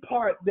every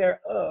part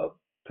thereof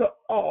to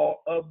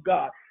all of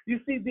God. You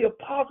see, the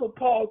Apostle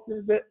Paul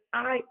says that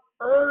I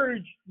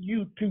urge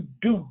you to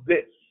do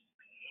this.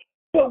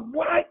 But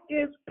why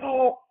is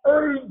Paul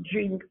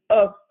urging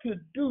us to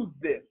do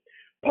this?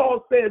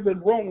 Paul says in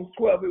Romans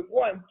 12 and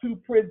 1 to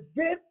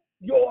present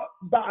your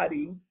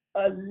body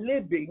a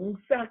living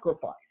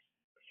sacrifice.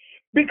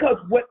 Because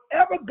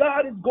whatever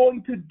God is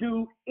going to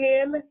do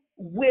in,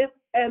 with,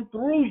 and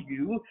through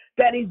you,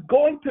 that he's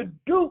going to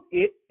do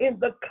it in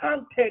the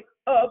context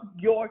of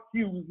your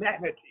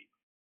humanity.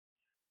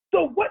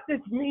 So what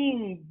this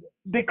means,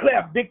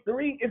 declare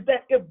victory, is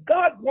that if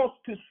God wants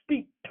to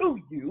speak to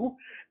you,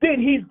 then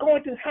he's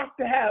going to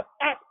have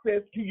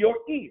access to your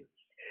ears.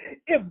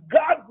 If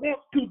God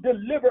wants to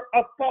deliver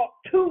a thought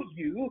to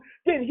you,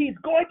 then he's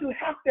going to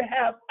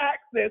have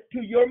access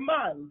to your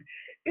mind.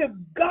 If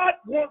God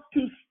wants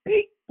to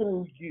speak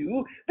through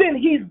you, then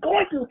he's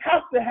going to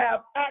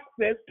have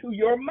access to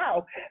your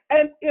mouth.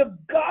 And if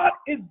God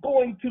is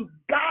going to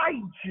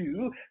guide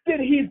you,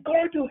 then he's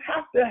going to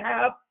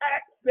have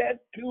access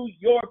to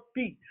your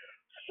feet.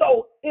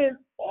 So in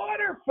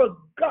order for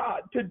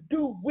God to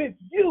do with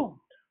you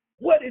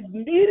what is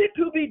needed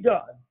to be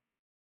done,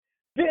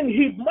 then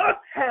he must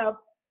have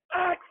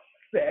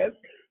access,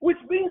 which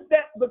means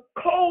that the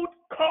code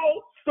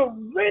called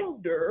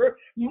surrender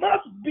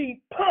must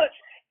be punched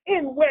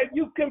in where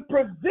you can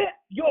present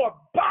your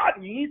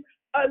bodies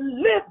a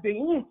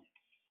living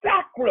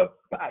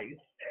sacrifice.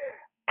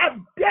 I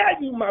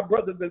dare you, my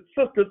brothers and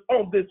sisters,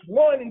 on this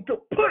morning to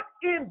put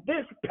in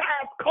this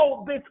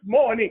passcode this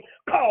morning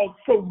called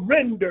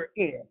surrender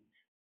in.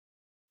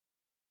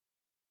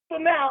 So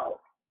now,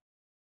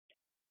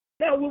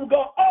 Now, we're going to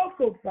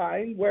also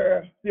find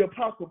where the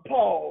Apostle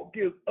Paul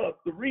gives us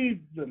the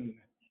reason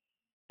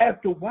as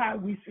to why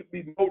we should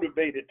be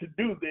motivated to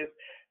do this.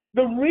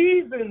 The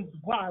reasons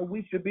why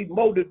we should be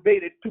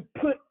motivated to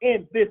put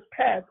in this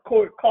path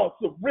called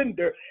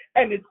surrender,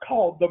 and it's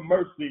called the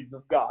mercies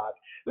of God.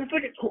 Let's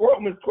look at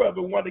Romans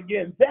 12:1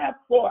 again.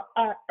 Therefore,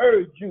 I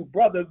urge you,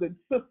 brothers and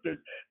sisters,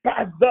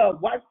 by the,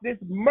 watch this,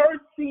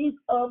 mercies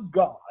of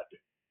God,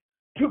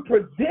 to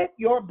present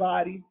your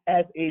bodies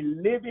as a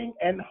living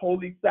and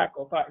holy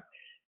sacrifice.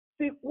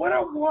 See, what I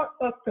want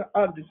us to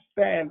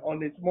understand on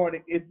this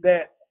morning is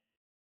that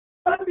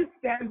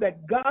understand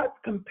that God's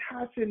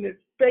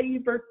compassionate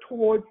favor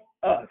towards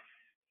us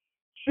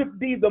should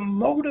be the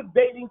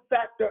motivating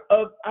factor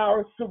of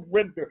our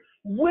surrender.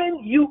 When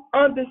you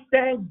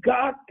understand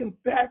God's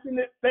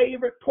compassionate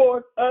favor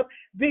towards us,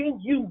 then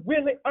you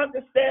really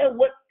understand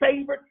what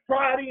Favorite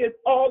Friday is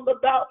all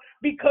about,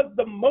 because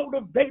the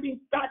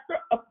motivating factor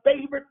of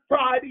Favorite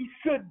Friday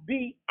should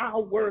be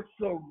our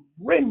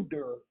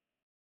surrender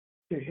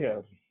to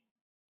Him.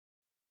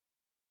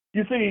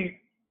 You see,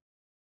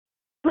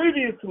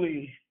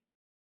 previously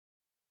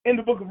in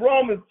the book of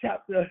Romans,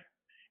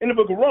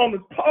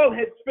 Paul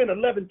had spent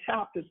 11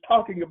 chapters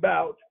talking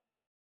about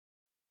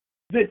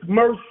this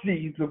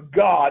mercies of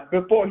God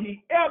before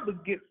he ever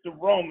gets to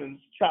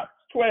Romans chapter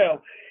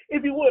 12.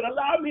 If you would,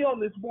 allow me on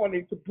this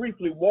morning to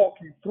briefly walk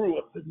you through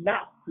a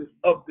synopsis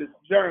of this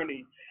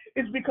journey.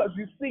 It's because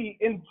you see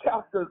in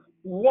chapters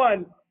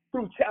 1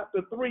 through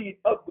chapter 3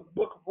 of the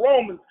book of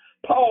Romans,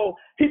 Paul,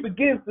 he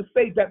begins to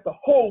say that the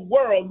whole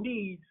world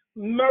needs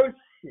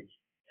mercy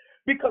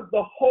because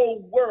the whole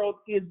world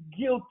is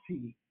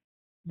guilty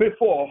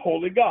before a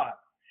holy God,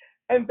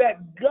 and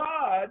that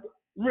God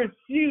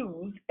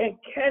refused and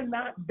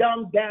cannot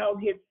dumb down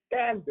his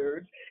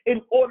standards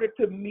in order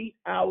to meet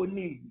our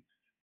needs.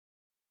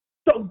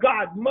 So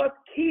God must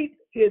keep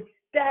his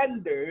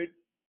standards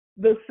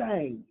the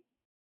same.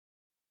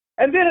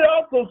 And then it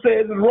also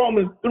says in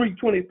Romans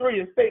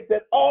 3:23, it states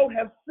that all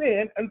have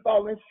sinned and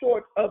fallen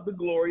short of the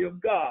glory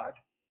of God.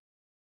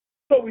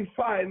 So we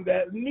find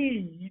that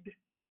need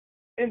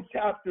in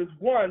chapters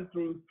 1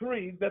 through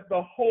 3, that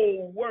the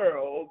whole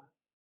world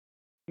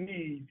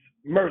needs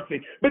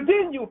mercy. But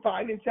then you'll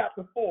find in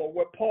chapter 4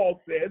 where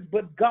Paul says,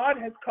 but God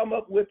has come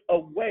up with a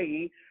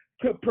way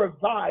to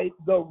provide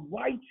the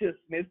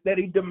righteousness that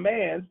he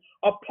demands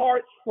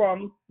apart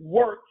from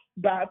works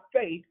by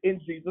faith in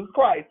Jesus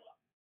Christ.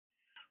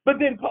 But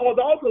then Paul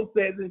also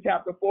says in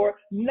chapter 4,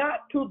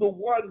 not to the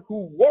one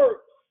who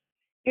works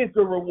is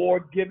the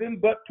reward given,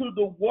 but to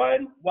the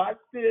one, watch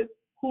this,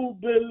 who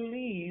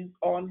believes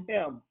on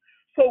him.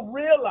 So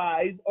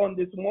realize on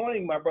this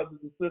morning, my brothers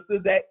and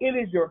sisters, that it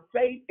is your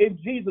faith in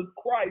Jesus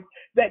Christ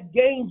that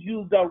gains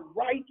you the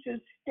righteous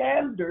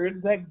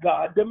standards that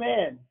God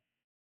demands.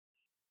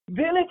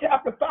 Then in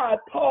chapter 5,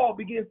 Paul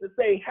begins to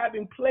say,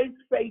 having placed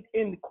faith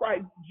in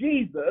Christ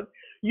Jesus,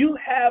 you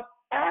have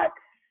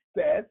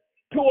access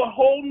to a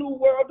whole new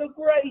world of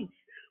grace,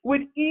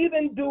 which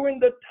even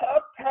during the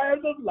tough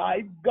times of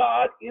life,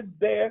 God is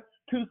there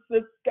to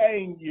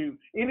sustain you.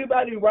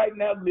 Anybody right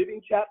now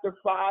living chapter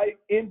 5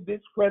 in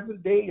this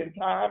present day and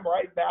time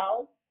right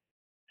now?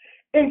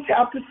 In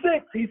chapter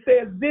 6, he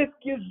says this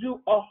gives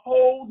you a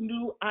whole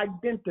new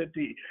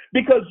identity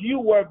because you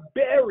were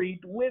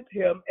buried with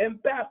him in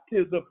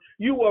baptism.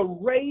 You were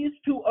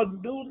raised to a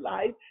new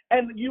life,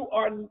 and you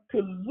are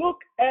to look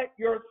at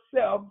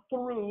yourself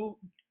through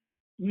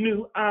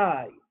new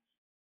eyes.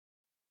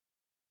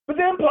 But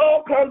then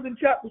Paul comes in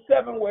chapter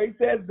 7 where he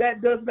says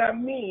that does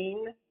not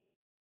mean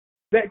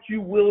that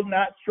you will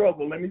not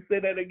struggle. Let me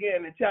say that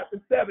again. In chapter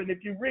 7,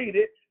 if you read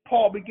it,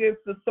 Paul begins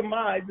to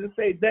surmise and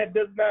say that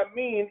does not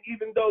mean,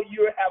 even though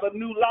you have a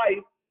new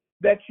life,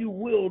 that you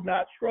will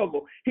not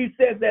struggle. He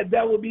says that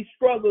there will be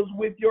struggles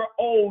with your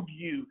old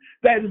you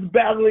that is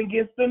battling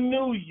against the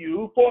new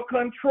you for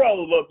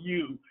control of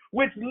you,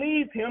 which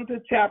leads him to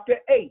chapter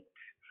 8.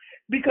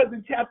 Because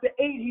in chapter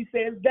 8, he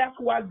says that's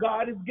why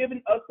God has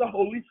given us the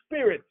Holy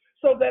Spirit,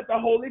 so that the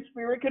Holy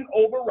Spirit can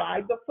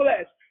override the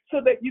flesh, so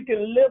that you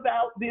can live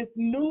out this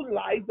new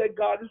life that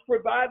God has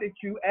provided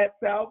you at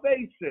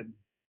salvation.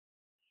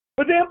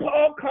 But then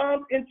Paul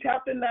comes in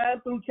chapter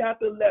 9 through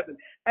chapter 11,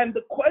 and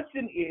the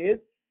question is,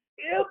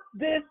 if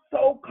this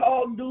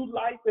so-called new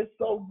life is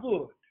so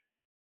good,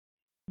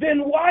 then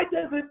why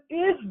doesn't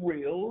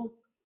Israel,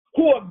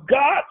 who are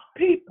God's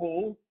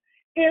people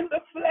in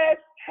the flesh,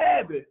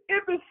 have it?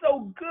 If it's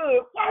so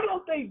good, why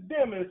don't they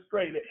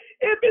demonstrate it?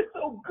 If it's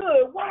so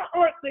good, why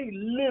aren't they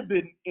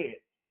living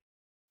it?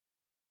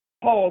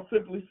 Paul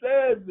simply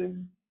says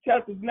in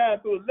chapters 9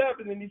 through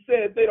 11, and he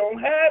says they don't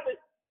have it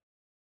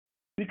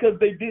because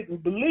they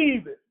didn't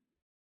believe it.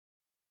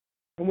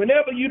 And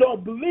whenever you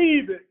don't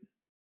believe it,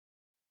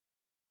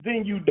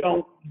 then you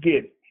don't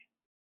get it.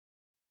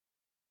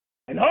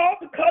 And all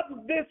because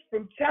of this,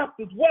 from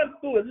chapters 1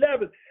 through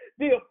 11,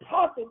 the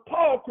Apostle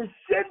Paul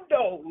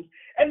crescendos,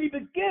 and he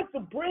begins to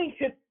bring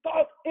his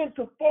thoughts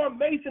into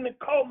formation and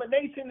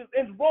culmination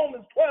in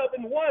Romans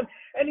 12:1.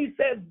 And he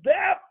says,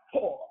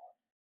 therefore,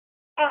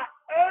 I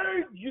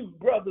urge you,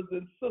 brothers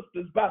and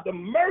sisters, by the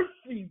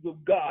mercies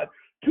of God,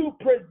 to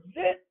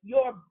present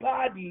your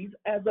bodies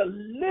as a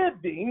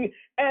living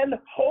and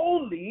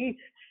holy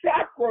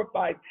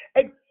sacrifice,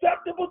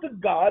 acceptable to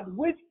God,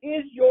 which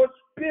is your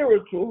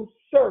spiritual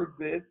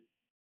service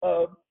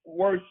of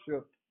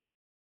worship.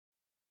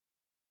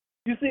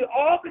 You see,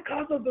 all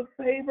because of the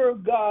favor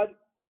of God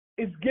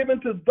is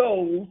given to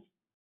those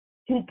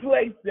who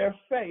place their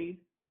faith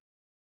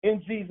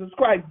in Jesus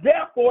Christ.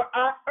 Therefore,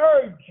 I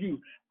urge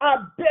you, I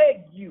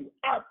beg you,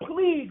 I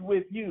plead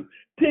with you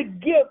to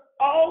give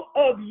all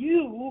of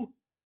you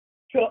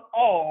to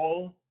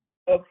all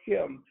of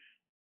him.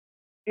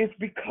 It's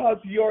because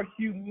your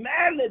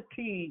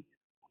humanity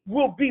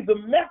will be the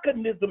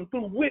mechanism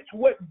through which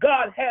what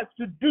God has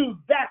to do,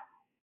 that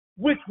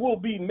which will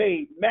be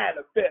made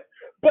manifest.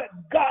 But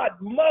God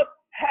must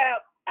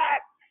have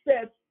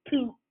access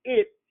to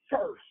it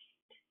first.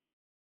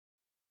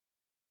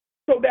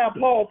 So now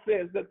Paul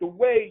says that the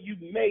way you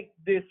make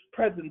this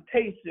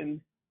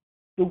presentation,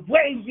 the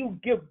way you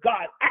give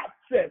God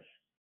access,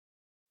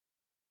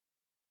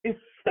 is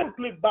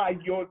simply by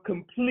your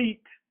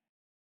complete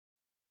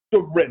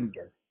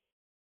surrender.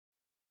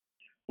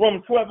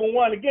 Romans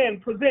 12:1,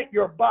 again, present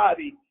your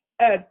body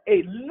as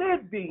a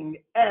living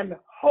and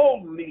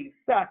holy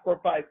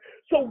sacrifice.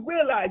 So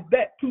realize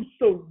that to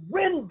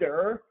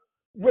surrender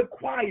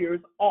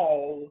requires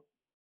all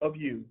of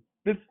you.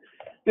 This,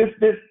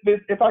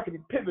 if I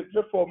can pivot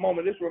just for a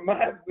moment, this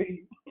reminds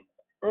me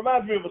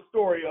of a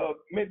story of,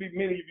 maybe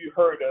many of you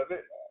heard of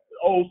it,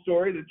 old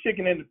story, the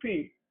chicken and the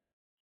pig.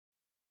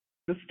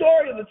 The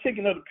story of the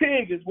chicken and the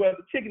pig is where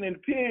the chicken and the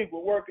pig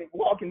were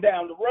walking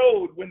down the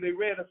road when they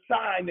read a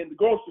sign in the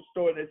grocery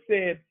store that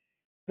said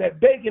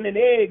that bacon and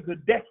eggs are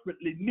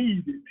desperately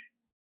needed.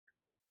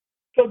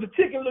 So the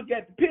chicken looked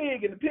at the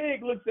pig, and the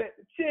pig looks at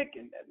the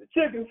chicken, and the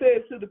chicken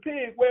says to the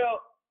pig,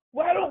 well,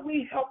 why don't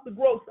we help the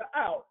grocer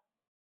out?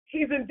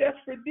 He's in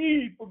desperate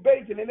need for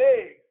bacon and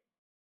eggs.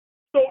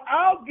 So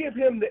I'll give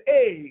him the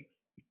eggs,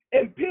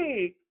 and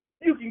pig,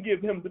 you can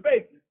give him the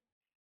bacon.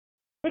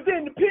 But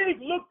then the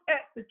pig looked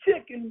at the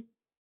chicken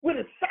with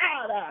a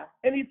side eye,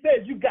 and he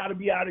said, you got to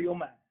be out of your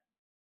mind.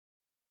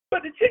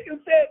 But the chicken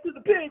said to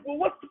the pig, well,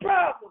 what's the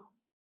problem?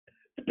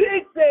 The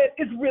pig said,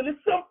 it's really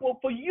simple.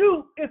 For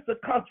you, it's a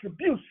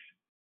contribution.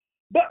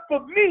 But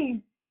for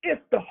me,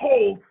 it's the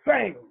whole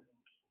thing.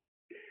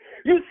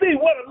 You see,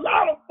 what a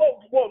lot of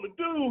folks want to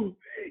do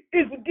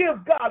is to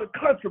give God a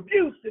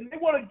contribution. They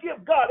want to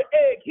give God an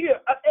egg here,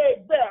 an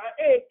egg there, an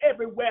egg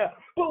everywhere.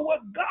 But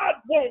what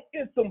God wants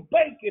is some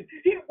bacon.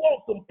 He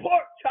wants some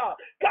pork chop.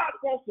 God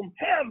wants some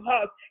ham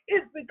hocks.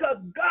 It's because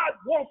God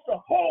wants the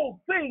whole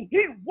thing.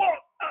 He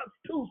wants us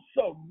to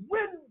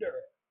surrender.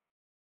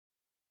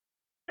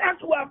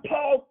 That's why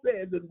Paul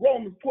says in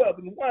Romans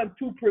 12:1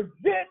 to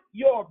present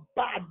your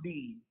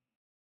body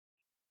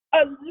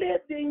a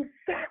living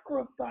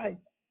sacrifice.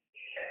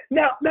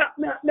 Now,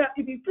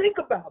 if you think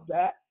about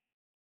that,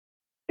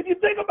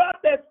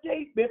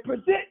 statement,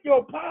 present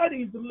your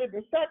body as a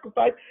living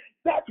sacrifice,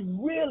 that's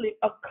really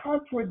a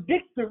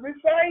contradictory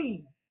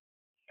thing.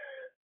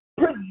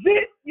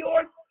 Present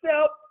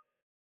yourself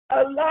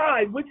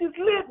alive, which is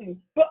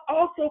living, but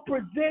also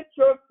present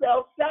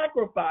yourself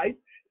sacrifice,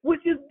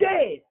 which is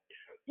dead.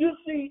 You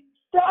see,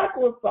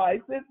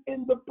 sacrifices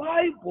in the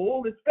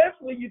Bible,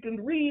 especially you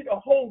can read a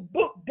whole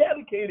book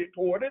dedicated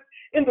toward it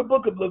in the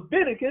book of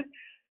Leviticus.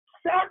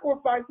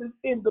 Sacrifices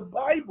in the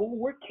Bible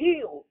were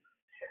killed.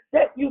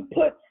 That you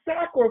put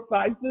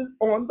sacrifices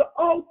on the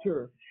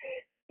altar.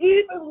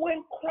 Even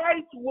when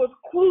Christ was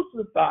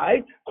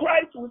crucified,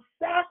 Christ was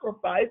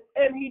sacrificed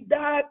and he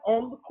died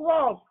on the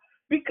cross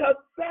because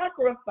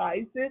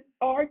sacrifices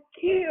are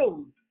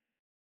killed.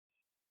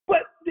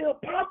 But the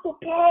Apostle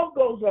Paul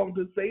goes on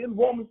to say in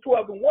Romans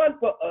 12:1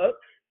 for us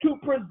to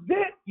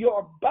present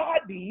your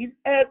bodies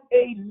as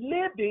a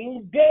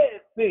living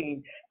dead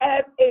thing,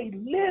 as a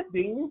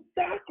living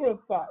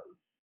sacrifice.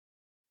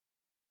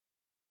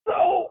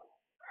 So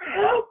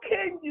how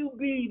can you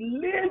be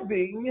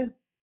living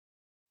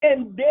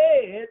and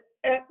dead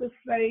at the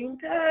same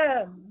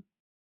time?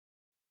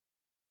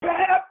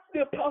 Perhaps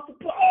the Apostle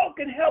Paul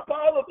can help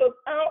all of us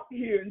out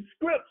here in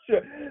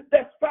Scripture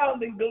that's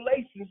found in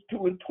Galatians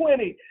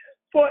 2:20.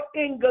 For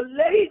in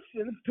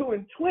Galatians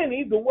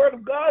 2:20, the Word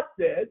of God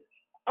says,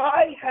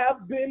 I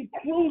have been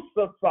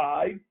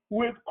crucified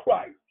with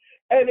Christ,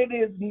 and it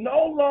is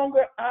no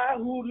longer I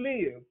who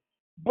live,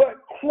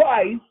 but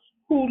Christ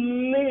who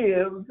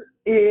lives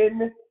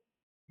in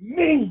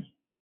me.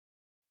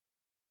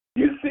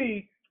 You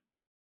see,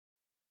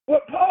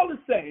 what Paul is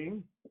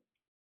saying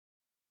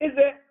is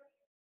that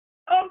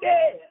I'm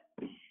dead.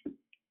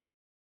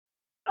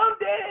 I'm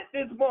dead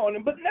this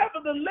morning, but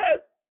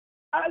nevertheless,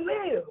 I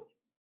live.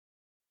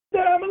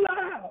 That I'm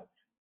alive.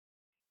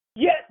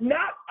 Yet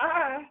not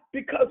I,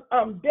 because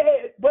I'm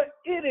dead, but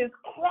it is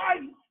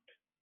Christ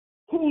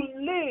who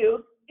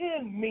lives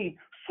in me.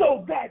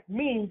 So that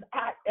means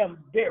I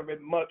am very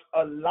much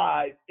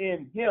alive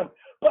in him.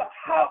 But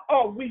how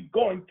are we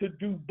going to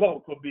do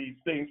both of these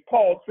things?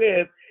 Paul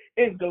says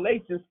in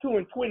Galatians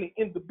 2:20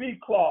 in the B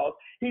clause.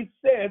 He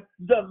says,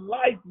 the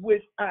life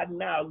which I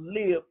now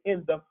live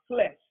in the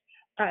flesh,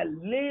 I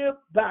live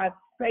by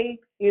faith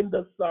in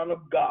the Son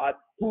of God,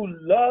 who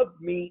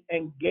loved me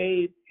and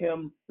gave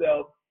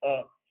himself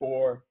up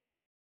for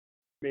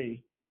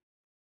me.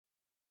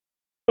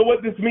 So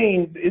what this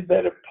means is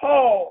that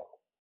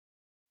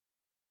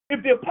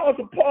if the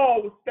Apostle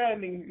Paul was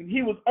standing and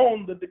he was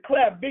on the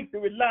declare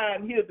victory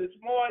line here this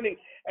morning,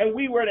 and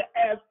we were to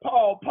ask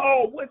Paul,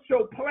 what's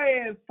your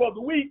plans for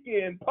the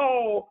weekend?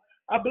 Paul,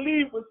 I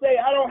believe, would say,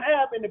 I don't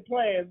have any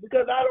plans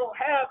because I don't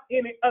have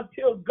any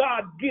until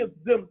God gives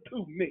them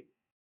to me.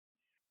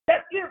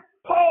 That if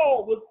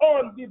Paul was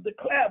on the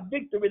declare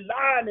victory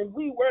line and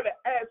we were to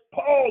ask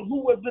Paul, who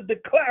was the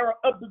declarer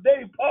of the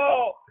day,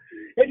 Paul,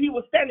 and he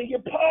was standing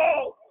here,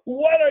 Paul,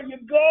 what are your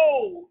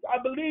goals?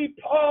 I believe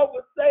Paul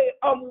would say,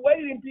 I'm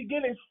waiting to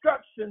get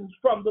instructions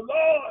from the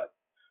Lord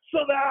so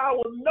that I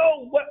will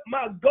know what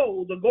my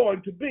goals are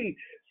going to be.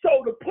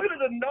 So to put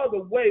it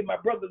another way, my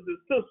brothers and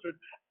sisters,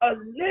 a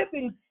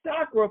living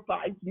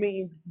sacrifice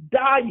means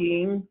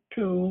dying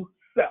to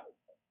self.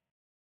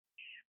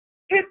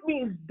 It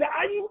means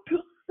dying to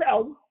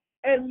self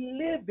and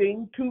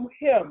living to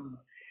him.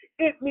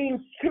 It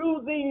means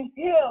choosing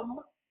him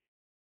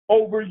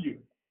over you.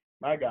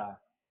 My God.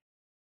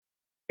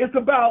 It's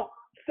about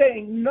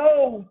saying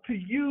no to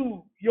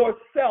you,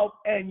 yourself,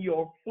 and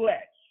your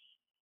flesh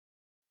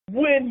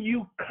when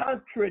you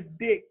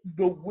contradict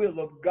the will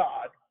of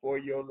God for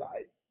your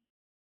life.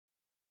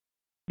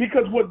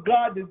 Because what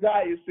God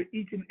desires for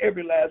each and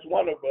every last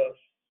one of us,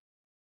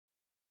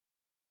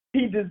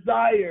 he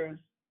desires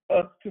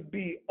us to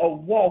be a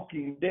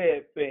walking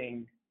dead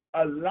thing,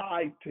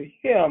 alive to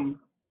him,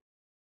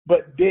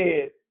 but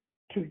dead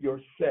to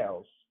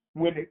yourselves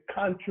when it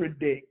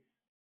contradicts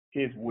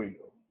his will.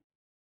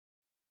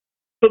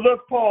 So thus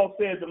Paul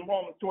says in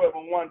Romans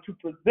 12:1 to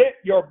present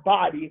your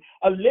body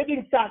a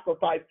living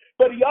sacrifice,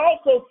 but he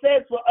also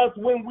says for us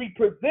when we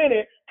present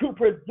it, to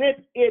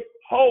present it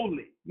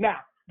holy. Now,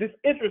 this is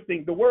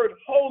interesting. The word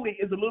holy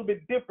is a little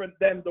bit different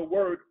than the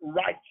word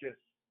righteous.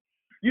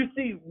 You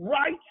see,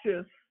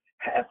 righteous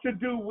has to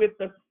do with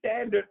the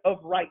standard of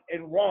right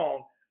and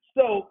wrong.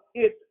 So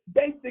it's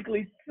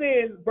basically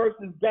sin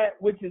versus that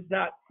which is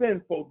not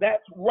sinful.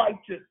 That's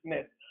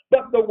righteousness.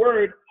 But the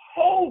word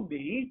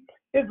holy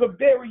is a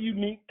very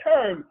unique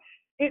term.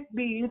 It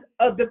means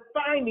a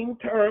defining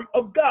term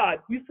of God.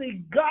 You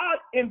see, God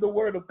in the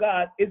Word of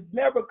God is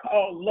never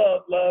called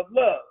love, love,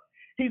 love.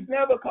 He's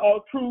never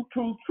called true,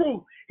 true,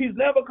 true. He's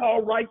never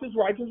called righteous,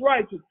 righteous,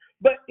 righteous.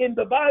 But in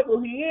the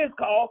Bible, he is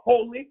called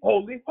holy,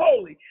 holy,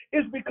 holy.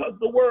 It's because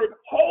the word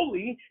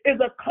holy is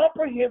a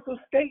comprehensive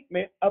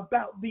statement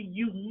about the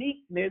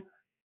uniqueness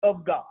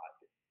of God.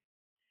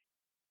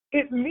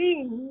 It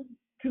means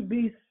to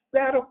be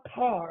set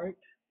apart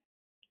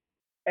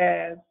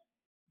as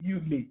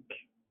unique.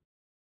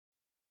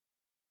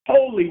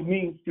 Holy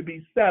means to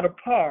be set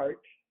apart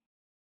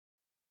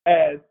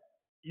as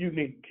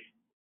unique.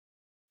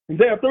 And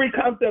there are three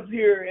concepts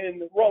here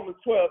in Romans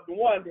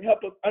 12:1 to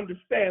help us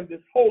understand this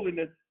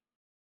holiness.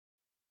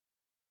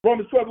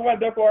 Romans 12:1,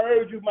 therefore I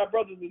urge you, my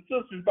brothers and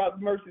sisters, by the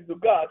mercies of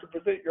God, to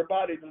present your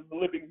bodies as a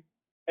living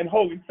and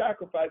holy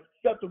sacrifice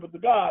acceptable to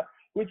God,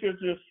 which is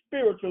your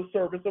spiritual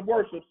service of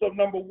worship. So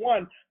number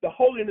one, the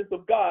holiness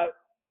of God,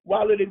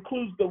 while it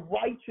includes the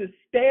righteous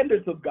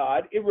standards of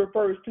God, it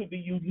refers to the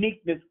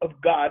uniqueness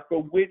of God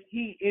for which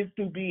he is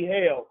to be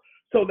held.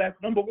 So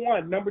that's number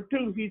one. Number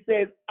two, he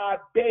says, I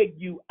beg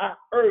you, I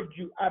urge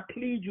you, I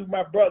plead you,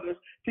 my brothers,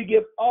 to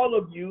give all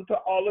of you to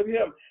all of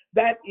him.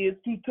 That is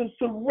to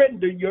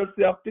surrender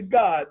yourself to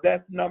God.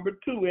 That's number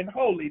two in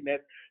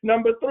holiness.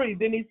 Number three,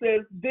 then he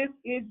says, this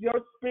is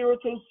your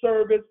spiritual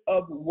service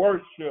of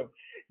worship.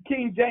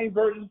 King James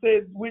Version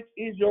says, which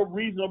is your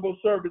reasonable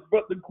service.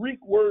 But the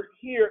Greek word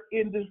here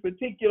in this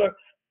particular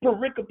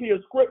pericope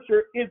of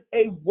scripture is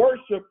a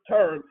worship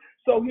term.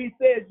 So he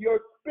says your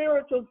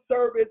spiritual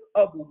service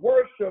of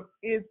worship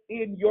is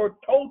in your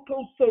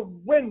total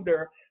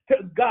surrender to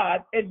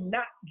God and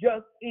not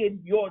just in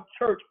your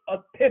church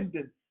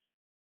attendance.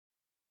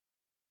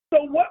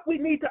 So what we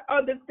need to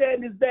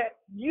understand is that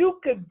you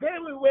could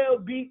very well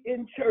be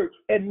in church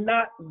and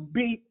not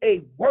be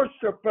a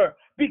worshiper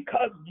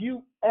because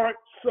you aren't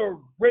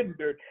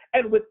surrendered.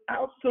 And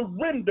without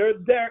surrender,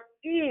 there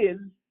is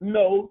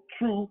no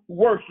true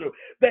worship.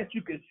 That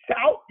you can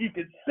shout, you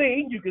can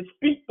sing, you can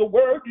speak the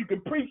word, you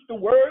can preach the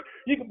word,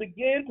 you can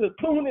begin to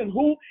tune and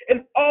hoop,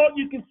 and all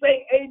you can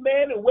say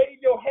amen and wave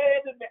your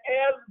hand in the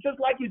air just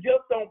like you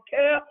just don't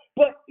care.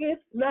 But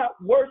it's not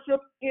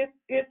worship.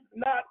 It's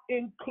not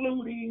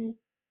including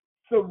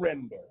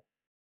surrender.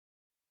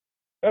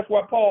 That's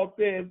why Paul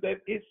says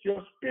that it's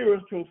your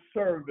spiritual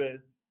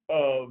service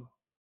of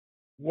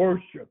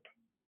worship.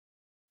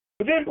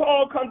 But then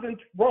Paul comes in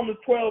Romans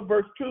 12,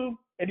 verse 2,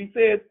 and he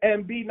says,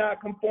 and be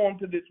not conformed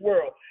to this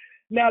world.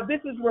 Now, this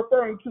is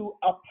referring to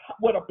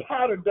what a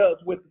potter does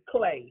with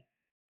clay.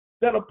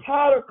 That a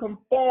potter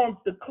conforms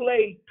the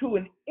clay to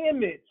an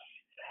image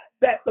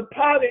that the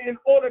potter, in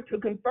order to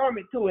conform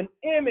it to an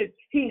image,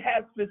 he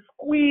has to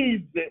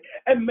squeeze it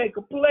and make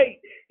a plate.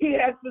 He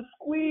has to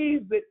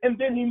squeeze it and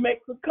then he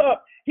makes a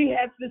cup. He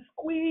has to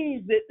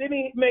squeeze it, then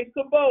he makes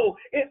a bowl.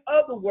 In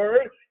other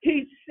words,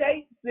 he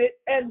shapes it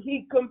and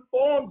he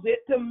conforms it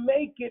to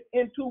make it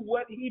into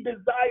what he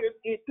desires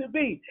it to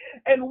be.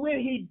 And when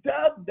he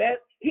does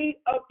that, he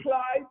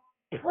applies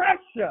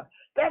pressure.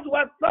 That's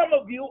why some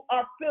of you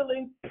are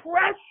feeling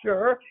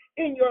pressure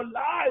in your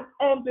lives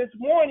on this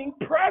morning,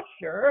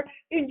 pressure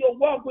in your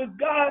walk with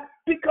God,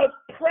 because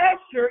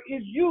pressure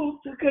is used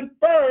to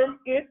confirm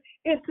it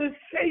into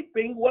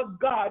shaping what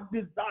God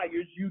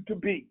desires you to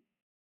be.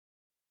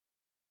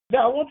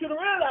 Now, I want you to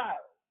realize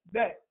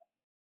that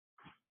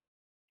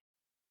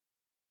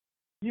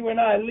you and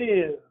I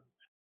live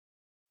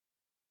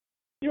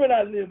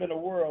in a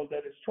world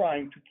that is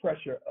trying to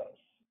pressure us,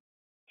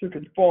 to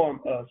conform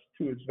us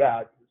to its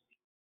values.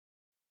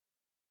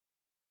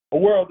 A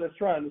world that's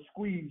trying to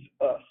squeeze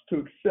us to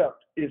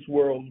accept its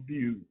world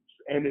views,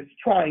 and it's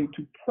trying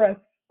to press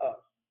us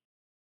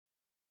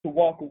to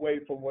walk away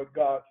from what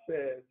God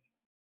says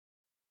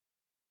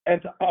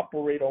and to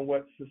operate on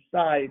what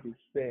society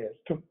says,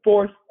 to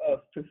force us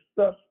to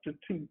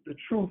substitute the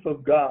truth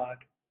of God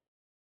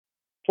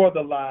for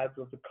the lies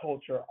of the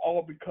culture,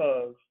 all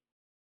because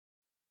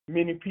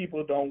many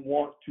people don't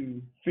want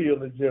to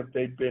feel as if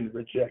they've been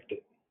rejected.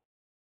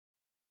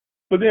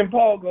 But then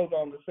Paul goes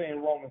on to say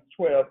in Romans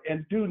 12,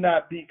 and do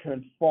not be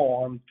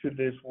conformed to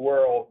this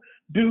world.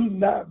 Do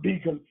not be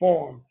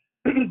conformed.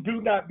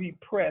 Do not be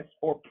pressed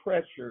or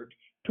pressured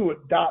to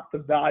adopt the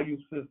value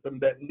system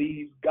that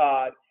leaves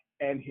God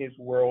and his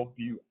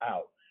worldview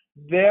out.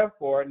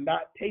 Therefore,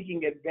 not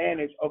taking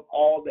advantage of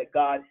all that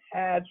God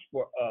has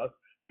for us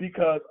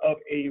because of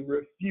a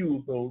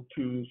refusal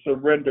to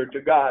surrender to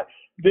God.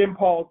 Then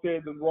Paul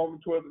says in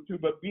Romans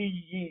 12:2, but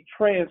be ye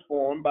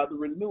transformed by the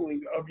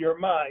renewing of your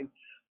mind.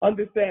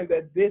 Understand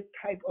that this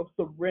type of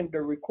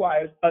surrender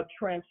requires a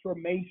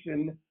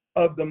transformation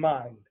of the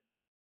mind.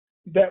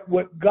 That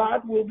what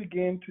God will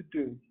begin to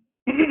do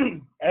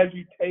as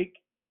you take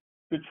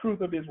the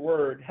truth of his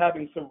word,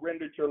 having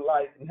surrendered your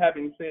life and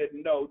having said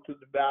no to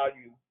the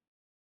value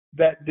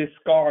that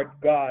discards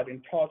God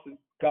and tosses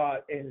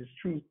God and his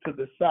truth to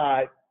the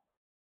side,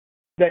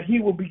 that he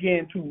will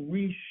begin to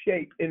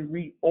reshape and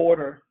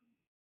reorder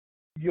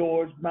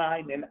yours,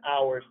 mine, and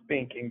ours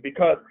thinking,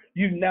 because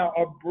you now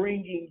are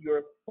bringing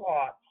your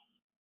thoughts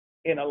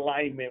in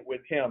alignment with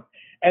him,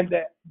 and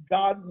that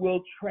God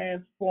will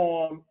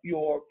transform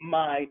your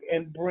mind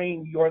and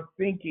bring your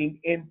thinking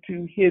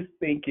into his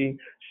thinking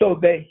so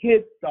that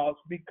his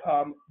thoughts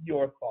become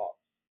your thoughts,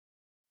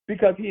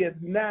 because he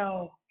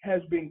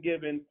has been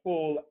given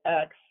full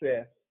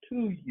access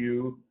to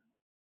you,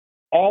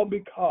 all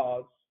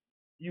because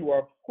you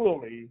are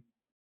fully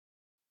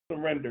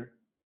surrendered.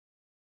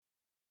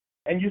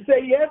 And you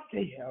say yes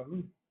to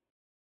him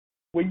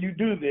when you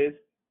do this,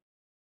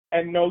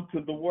 and no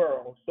to the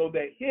world, so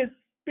that his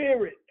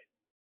spirit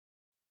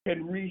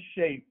can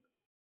reshape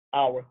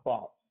our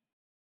thoughts.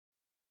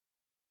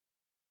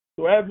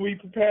 So as we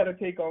prepare to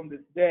take on this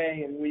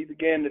day and we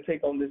begin to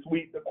take on this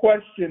week, the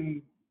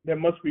question that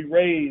must be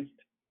raised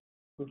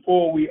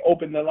before we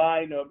open the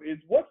line up is,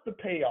 what's the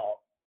payoff?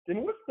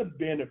 And what's the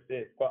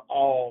benefit for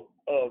all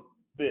of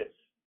this?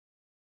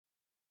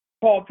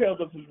 Paul tells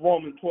us in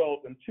Romans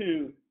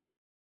 12:2,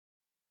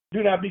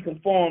 do not be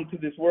conformed to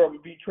this world,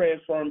 but be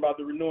transformed by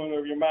the renewing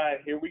of your mind.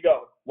 Here we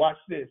go. Watch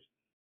this.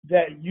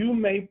 That you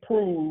may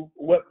prove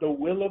what the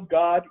will of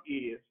God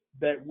is,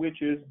 that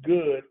which is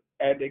good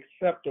and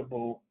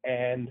acceptable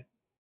and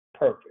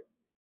perfect.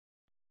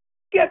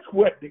 Guess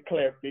what,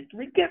 Declare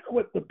Victory? Guess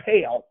what the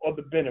payoff or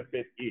the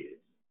benefit is?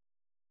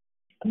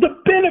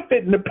 The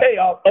benefit and the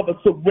payoff of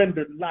a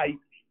surrendered life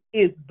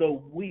is the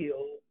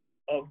will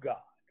of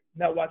God.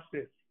 Now watch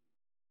this.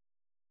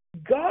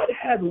 God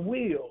has a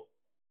will,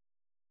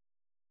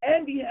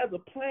 and he has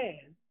a plan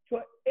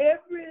for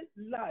every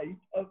life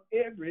of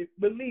every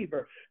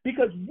believer.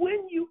 Because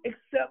when you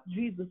accept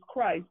Jesus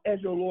Christ as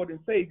your Lord and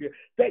Savior,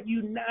 that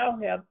you now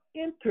have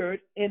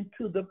entered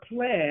into the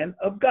plan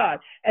of God.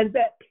 And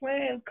that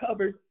plan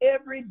covers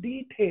every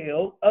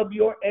detail of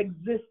your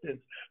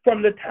existence,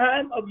 from the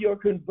time of your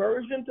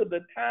conversion to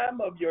the time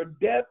of your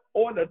death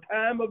or the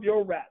time of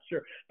your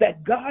rapture.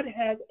 That God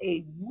has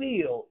a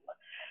will.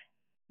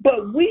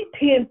 But we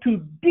tend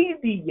to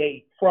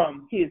deviate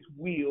from his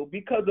will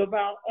because of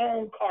our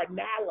own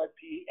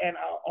carnality and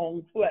our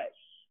own flesh.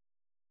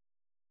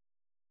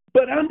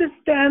 But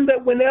understand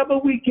that whenever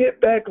we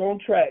get back on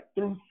track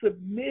through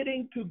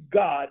submitting to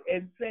God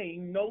and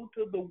saying no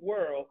to the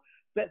world,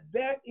 that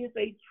there is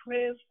a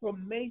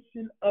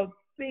transformation of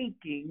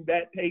thinking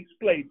that takes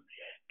place.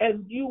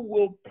 And you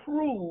will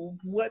prove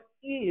what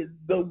is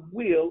the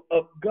will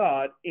of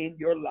God in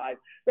your life.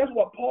 That's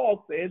what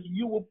Paul says.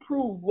 You will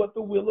prove what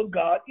the will of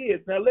God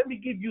is. Now, let me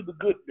give you the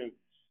good news.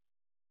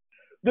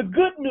 The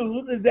good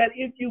news is that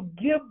if you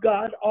give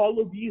God all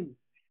of you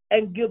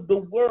and give the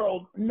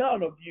world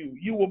none of you,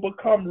 you will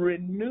become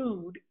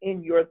renewed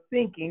in your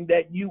thinking,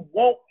 that you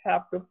won't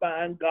have to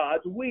find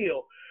God's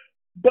will.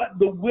 but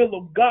the will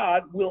of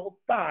God will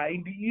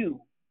find you.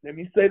 Let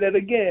me say that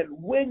again.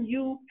 When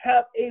you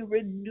have a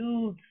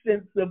renewed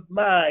sense of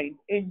mind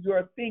in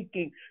your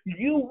thinking,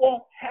 you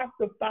won't have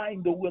to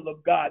find the will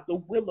of God.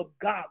 The will of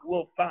God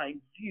will find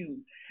you.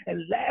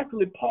 And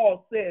lastly,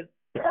 Paul says,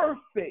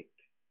 perfect.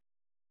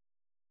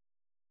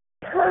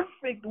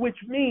 Perfect, which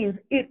means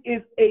it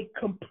is a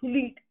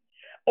complete,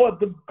 or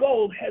the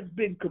goal has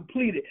been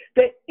completed.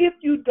 That if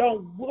you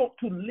don't want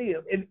to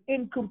live an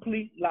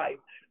incomplete life,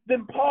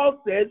 then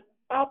Paul says,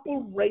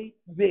 operate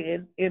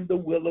then in the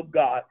will of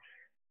God.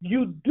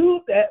 You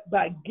do that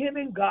by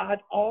giving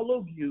God all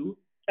of you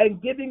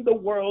and giving the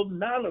world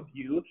none of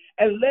you,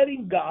 and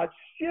letting God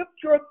shift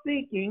your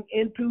thinking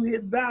into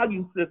his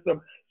value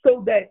system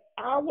so that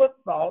our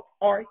thoughts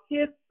are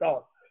his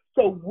thoughts.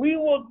 So we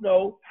will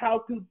know how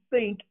to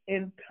think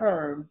in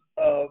terms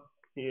of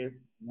his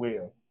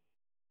will.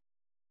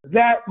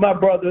 That, my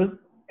brothers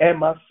and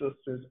my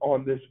sisters,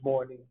 on this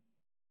morning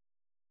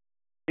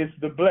is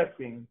the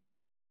blessing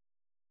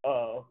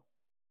of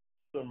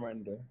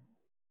surrender.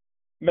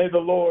 May the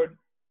Lord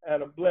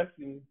add a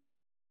blessing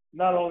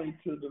not only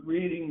to the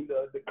reading,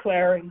 the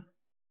declaring,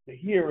 the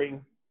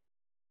hearing,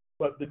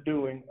 but the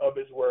doing of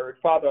his word.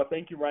 Father, I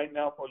thank you right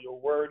now for your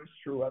word is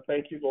true. I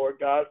thank you, Lord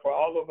God, for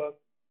all of us,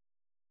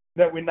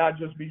 that we not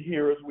just be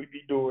hearers, we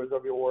be doers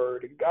of your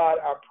word. And God,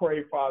 I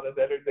pray, Father,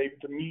 that it's able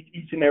to meet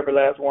each and every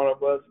last one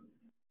of us,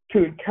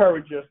 to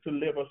encourage us to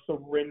live a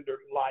surrendered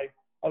life,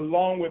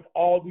 along with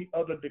all the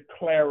other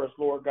declarers,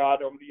 Lord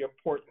God, on the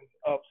importance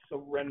of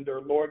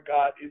surrender. Lord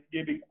God is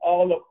giving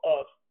all of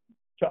us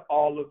to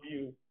all of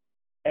you,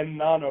 and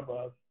none of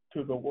us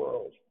to the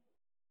world.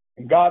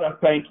 And God, I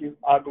thank you.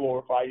 I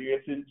glorify you.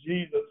 It's in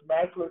Jesus'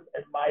 matchless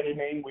and mighty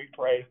name we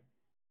pray.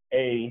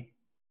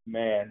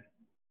 Amen.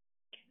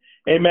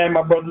 Amen,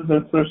 my brothers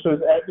and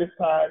sisters. At this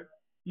time,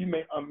 you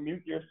may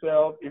unmute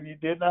yourself. If you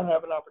did not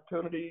have an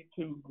opportunity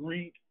to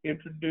greet,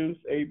 introduce,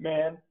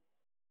 amen,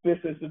 this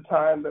is the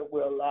time that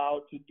we're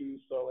allowed to do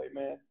so,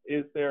 amen.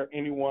 Is there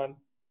anyone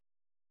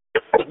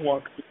who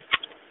wants to?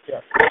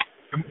 Yeah.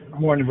 Good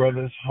morning,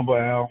 brothers. Humble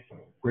Al.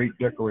 Great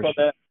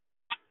decoration.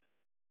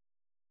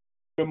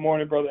 Good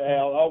morning, Brother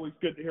Al. Always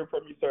good to hear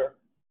from you, sir.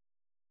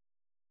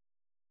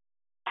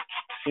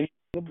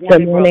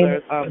 Good morning,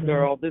 brother,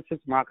 girl. This is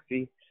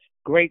Moxie.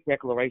 Great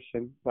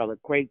declaration, brother.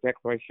 Great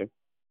declaration.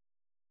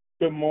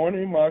 Good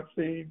morning,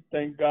 Moxie.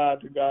 Thank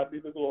God. To God be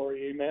the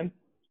glory. Amen.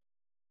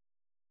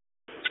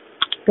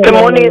 Good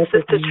morning,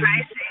 Sister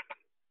Tracy.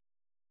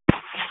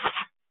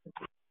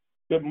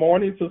 Good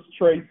morning, Sister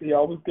Tracy.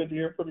 Always good to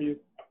hear from you.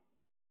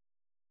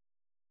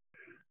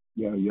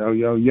 Yo.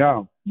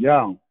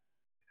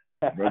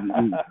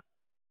 Brother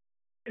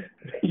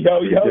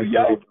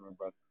yo.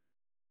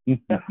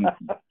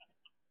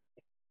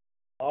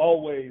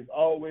 Always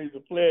a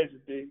pleasure,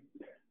 D.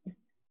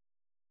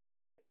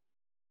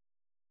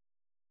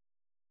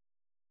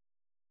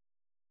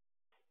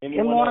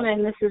 Good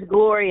morning, this is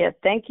Gloria.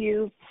 Thank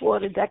you for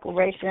the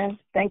declaration.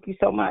 Thank you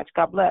so much.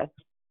 God bless.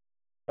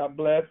 God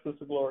bless,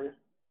 Sister Gloria.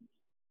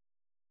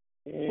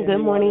 Good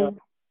morning.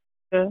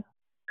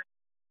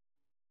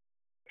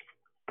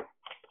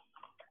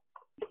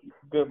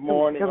 Good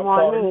morning. Good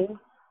morning.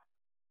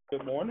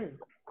 Good morning.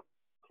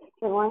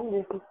 Good morning.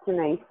 This is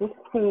Tenacious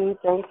T.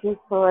 Thank you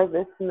for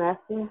this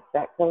message.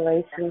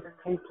 Galatians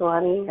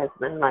 2:20 has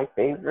been my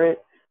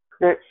favorite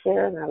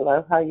scripture, and I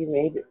love how you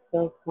made it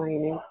so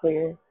plain and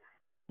clear.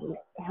 And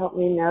help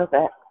me know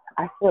that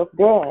I feel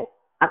dead,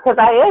 because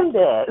I am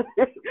dead,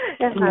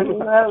 and I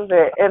love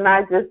it. And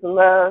I just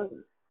love,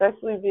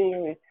 especially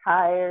being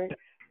retired,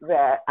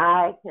 that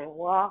I can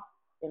walk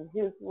in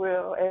His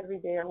will every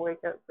day. I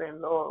wake up saying,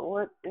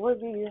 Lord, what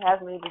do you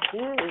have me to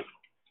do?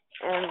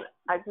 And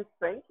I just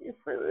thank you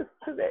for this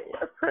today.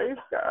 I praise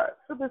God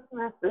for this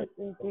message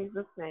in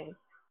Jesus' name.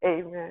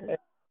 Amen.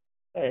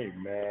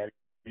 Amen.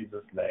 In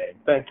Jesus' name.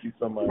 Thank you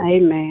so much.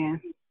 Amen.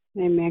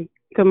 Amen.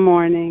 Good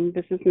morning.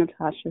 This is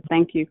Natasha.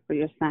 Thank you for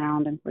your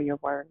sound and for your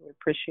word. We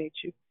appreciate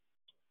you.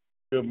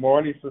 Good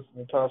morning, Sister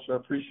Natasha. I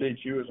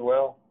appreciate you as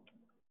well.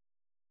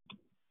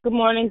 Good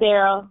morning,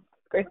 Daryl.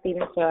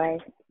 Christina Joy.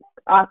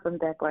 Awesome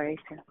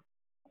declaration.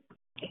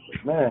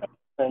 Man,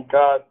 thank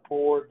God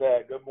for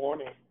that. Good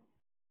morning.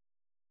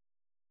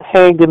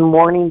 Hey, good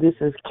morning. This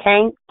is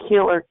Can't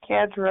Killer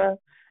Kedra,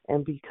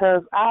 and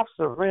because I've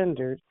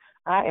surrendered,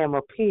 I am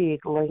a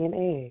pig laying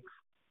eggs.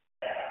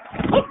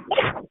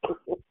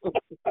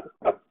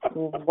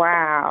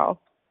 Wow.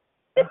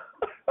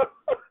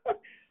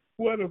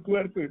 What a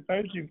blessing.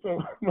 Thank you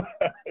so much.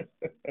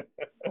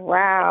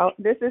 Wow.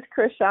 This is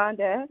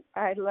Krishanda.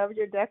 I love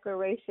your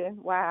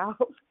declaration. Wow.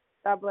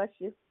 God bless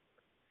you.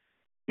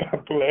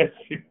 God bless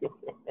you.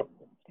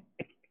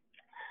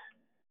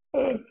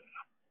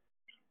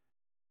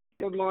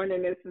 Good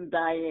morning. This is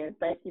Diane.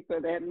 Thank you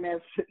for that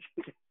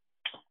message.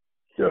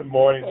 Good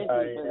morning, Thank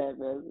Diane. you for that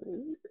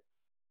message.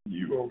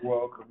 You are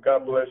welcome.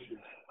 God bless you.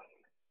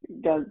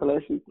 God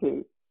bless you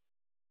too.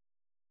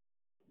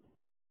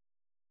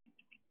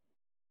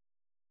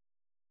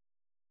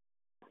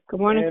 Good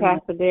morning,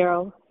 Pastor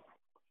Daryl.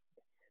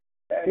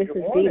 This good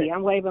is morning. Dee.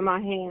 I'm waving my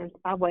hands.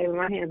 I'm waving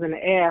my hands in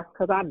the air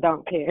because I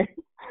don't care.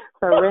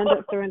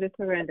 Surrender, surrender,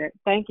 surrender.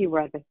 Thank you,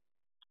 brother.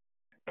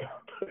 God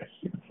bless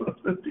you,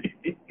 Sister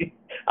Dee.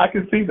 I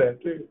can see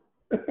that too.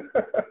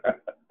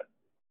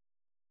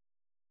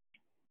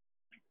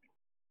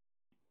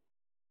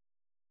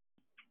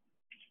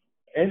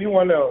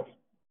 Anyone else?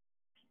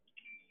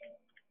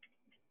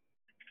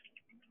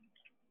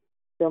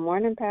 Good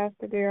morning,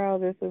 Pastor Darrell.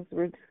 This is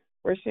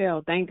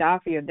Rochelle. Thank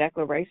God for your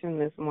declaration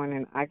this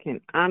morning. I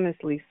can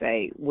honestly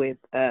say with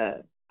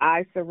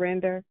I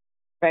surrender,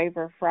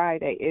 Favor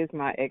Friday is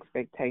my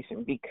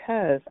expectation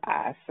because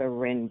I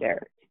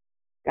surrendered.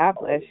 God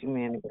bless you,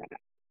 man of God.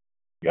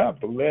 God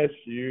bless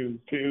you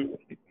too.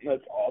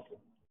 That's awesome.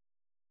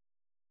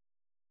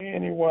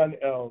 Anyone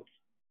else?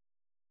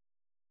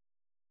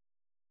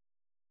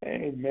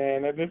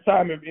 Amen. At this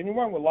time, if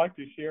anyone would like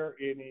to share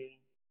any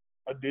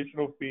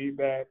additional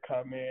feedback,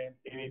 comment,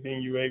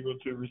 anything you're able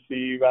to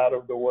receive out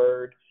of the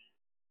word,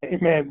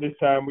 amen, this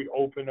time we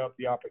open up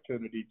the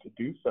opportunity to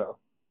do so.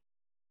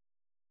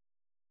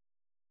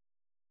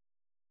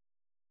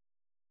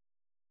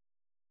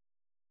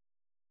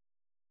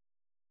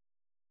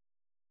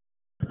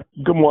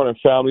 Good morning,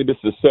 family. This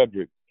is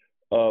Cedric.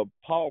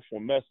 Powerful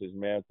message,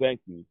 man.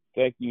 Thank you.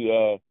 Thank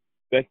you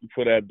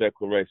for that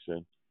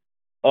declaration.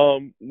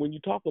 When you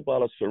talk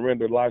about a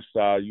surrender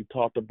lifestyle, you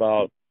talked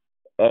about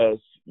us,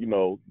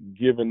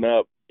 giving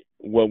up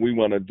what we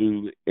want to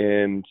do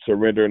and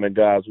surrendering to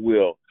God's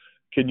will.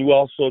 Can you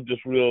also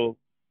just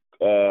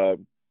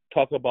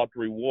talk about the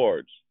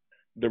rewards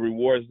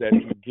that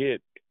you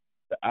get,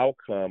 the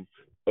outcome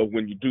of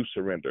when you do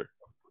surrender?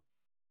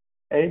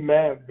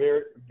 Amen.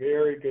 Very,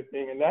 very good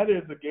thing. And that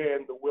is,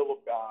 again, the will of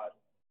God.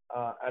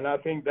 And I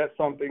think that's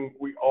something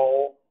we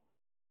all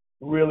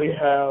really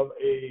have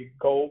a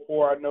goal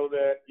for. I know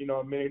that,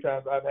 many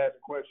times I've had the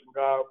question,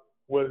 God,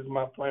 what is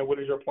my plan? What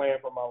is your plan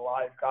for my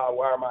life? God,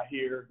 why am I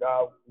here?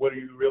 God, what are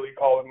you really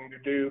calling me to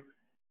do?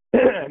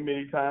 And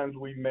many times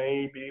we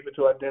may be able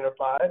to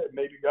identify it, and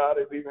maybe God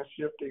is even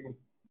shifting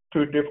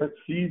to a different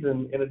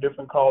season in a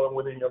different calling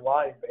within your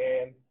life.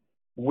 And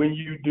when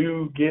you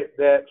do get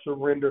that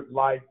surrendered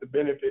life, the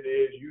benefit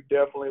is you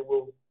definitely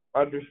will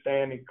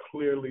understand and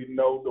clearly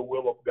know the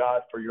will of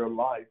God for your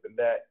life, and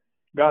that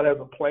God has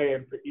a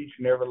plan for each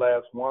and every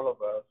last one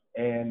of us.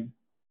 And,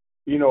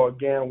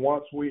 again,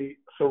 once we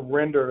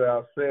surrender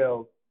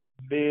ourselves,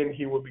 then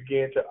he will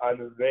begin to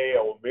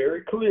unveil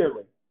very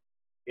clearly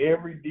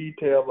every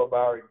detail of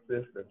our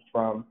existence,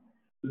 from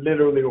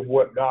literally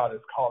what God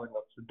is calling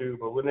us to do.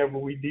 But whenever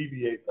we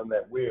deviate from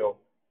that will,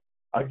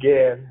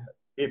 again,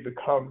 it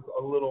becomes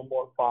a little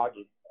more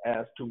foggy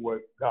as to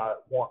what God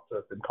wants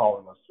us and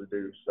calling us to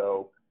do.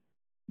 So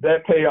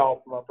that payoff,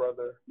 my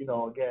brother,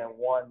 again,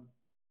 one,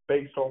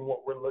 based on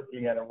what we're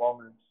looking at in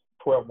Romans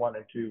 12:1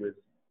 and 2, is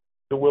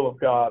the will of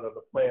God, or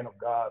the plan of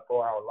God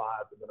for our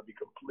lives is going to be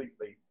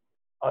completely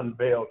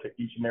unveiled to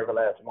each and every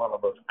last one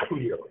of us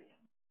clearly,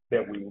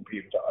 that we will be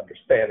able to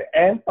understand it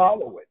and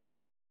follow it.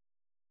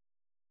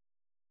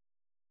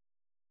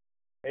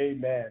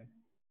 Amen.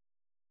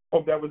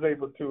 Hope that was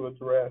able to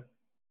address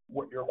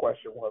what your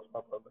question was,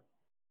 my brother.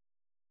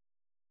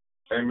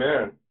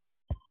 Amen.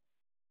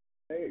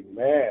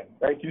 Amen.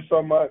 Thank you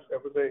so much.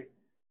 That was a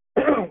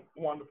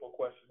wonderful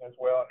question as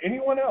well.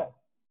 Anyone else?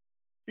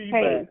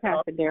 Feedback? Hey,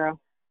 Pastor Darrell.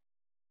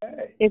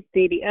 Hey. It's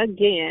Dee Dee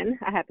again.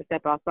 I had to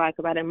step outside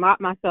because I didn't mop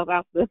myself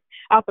out the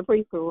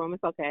preschool room.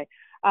 It's okay.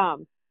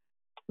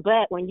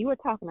 But when you were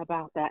talking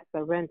about that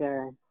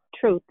surrender and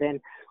truth and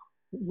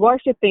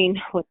worshiping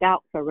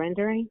without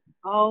surrendering,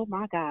 oh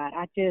my God,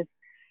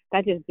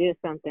 that just did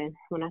something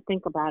when I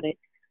think about it.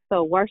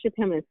 So worship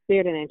him in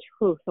spirit and in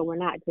truth, so we're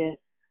not just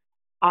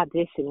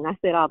auditioning. I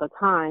say it all the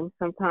time.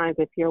 Sometimes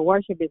if your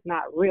worship is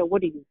not real,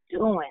 what are you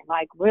doing?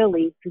 Like,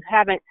 really, you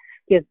haven't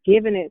just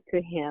given it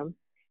to him,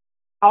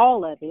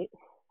 all of it,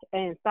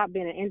 and stop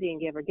being an Indian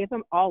giver. Give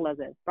him all of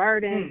it,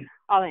 burden,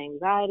 all the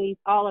anxieties,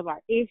 all of our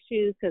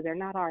issues, because they're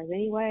not ours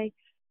anyway,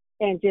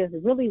 and just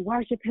really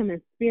worship him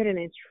in spirit and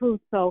in truth.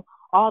 So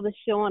all the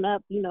showing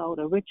up,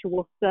 the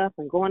ritual stuff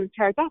and going to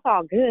church, that's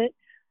all good.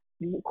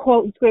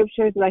 Quoting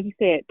scriptures, like you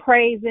said,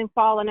 praising,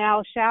 falling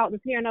out, shouting,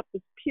 tearing up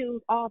the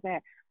pews, all that.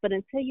 But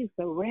until you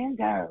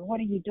surrender, what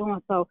are you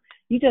doing? So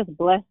you just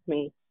blessed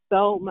me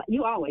so much.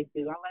 You always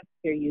do. I love to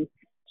hear you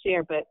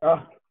share. But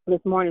this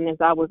morning, as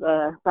I was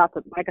about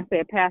to, like I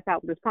said, pass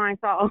out with this pine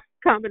saw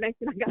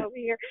combination I got over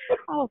here,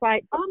 I was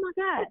like, oh my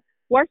God,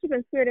 worship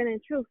in spirit and in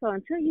truth. So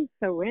until you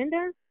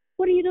surrender,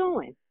 what are you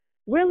doing?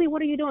 Really,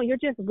 what are you doing? You're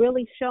just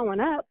really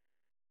showing up.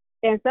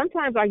 And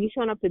sometimes, are you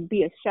showing up to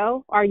be a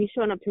show? Or are you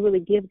showing up to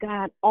really give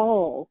God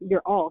all, your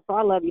all? So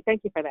I love you.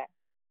 Thank you for that.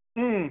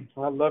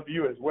 I love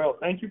you as well.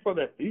 Thank you for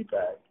that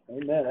feedback.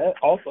 Amen. That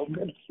also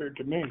ministered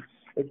to me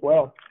as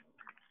well.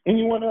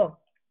 Anyone else?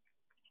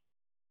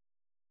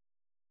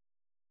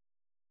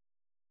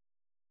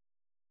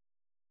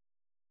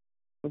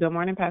 Good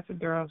morning, Pastor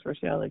Darrell. It's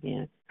Rochelle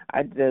again.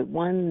 The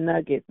one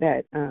nugget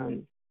that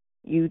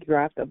you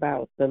dropped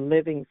about the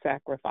living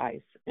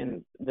sacrifice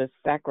and the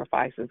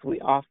sacrifices we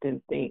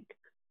often think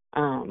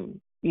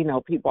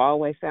people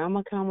always say, I'm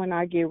going to come when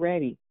I get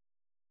ready.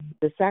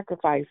 The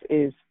sacrifice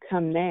is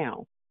come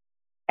now,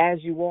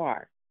 as you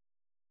are.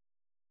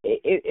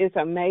 It's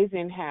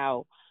amazing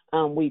how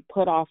we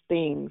put off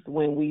things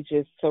when we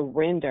just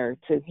surrender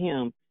to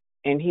Him,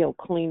 and He'll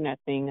clean that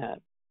thing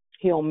up.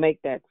 He'll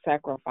make that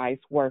sacrifice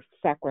worth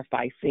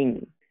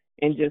sacrificing.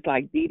 And just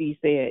like Dee Dee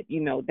said,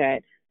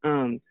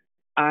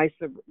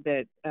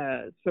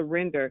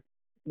 surrender.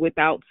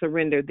 Without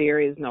surrender, there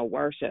is no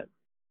worship.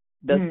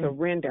 The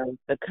surrender,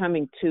 the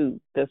coming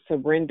to, the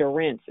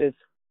surrenderance is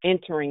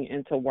entering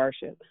into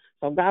worship.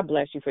 So God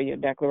bless you for your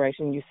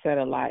declaration. You said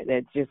a lot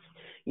that just,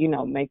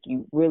 make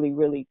you really,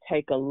 really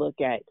take a look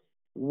at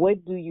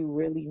what do you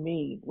really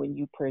mean when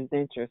you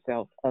present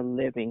yourself a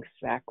living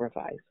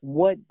sacrifice?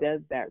 What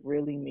does that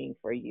really mean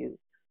for you?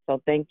 So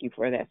thank you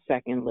for that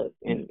second look.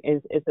 And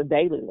it's a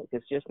daily look.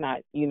 It's just not,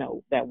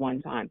 that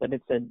one time, but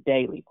it's a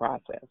daily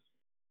process.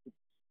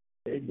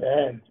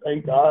 Amen.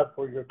 Thank God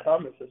for your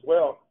comments as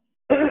well.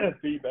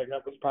 Feedback,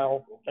 that was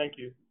powerful. Thank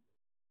you.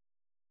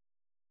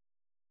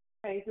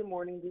 Hey, good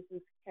morning. This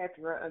is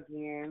Kendra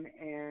again,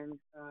 and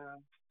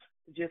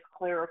to just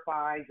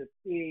clarify the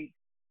pig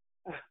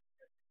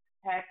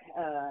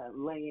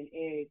laying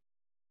eggs.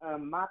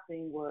 My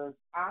thing was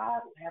I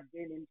have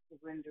been in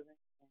surrendering.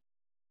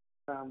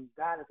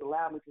 God has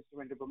allowed me to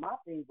surrender, but my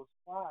thing was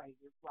pride.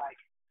 It's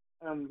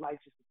like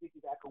just to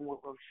piggyback on what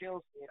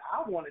Rochelle said,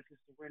 I wanted to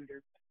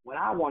surrender when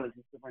I wanted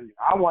to surrender.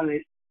 I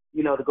wanted,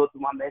 to go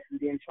through my mess and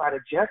then try to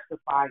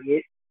justify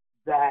it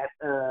that,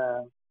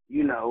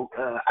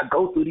 I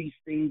go through these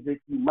things that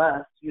you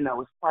must,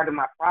 it's part of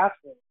my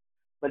process.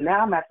 But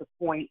now I'm at the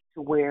point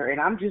to where, and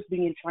I'm just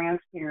being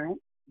transparent,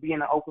 being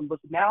an open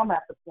book. Now I'm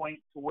at the point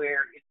to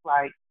where it's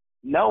like,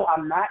 no,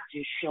 I'm not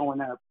just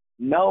showing up.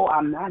 No,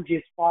 I'm not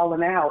just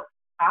falling out.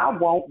 I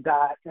want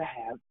God to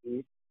have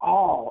it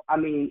all. I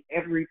mean,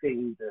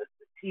 everything, the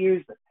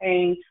tears, the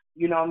pain,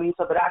 you know what I mean?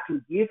 So that I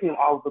can give Him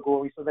all of the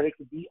glory so that it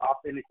can be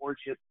authentic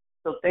worship.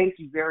 So thank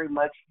you very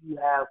much. You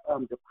have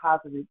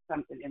deposited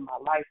something in my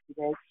life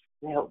today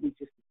to help me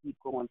just to keep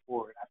going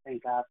forward. I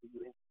thank God for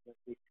you.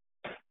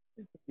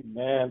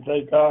 Amen.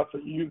 Thank God for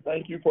you.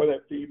 Thank you for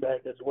that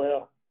feedback as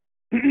well.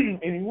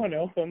 Anyone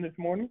else on this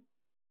morning?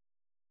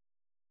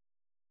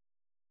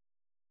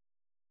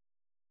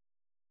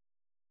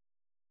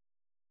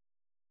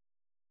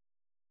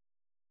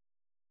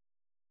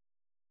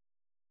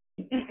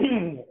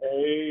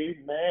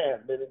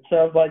 Amen. But it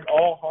sounds like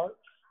all hearts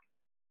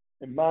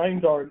and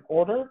minds are in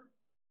order.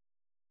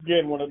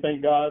 Again, I want to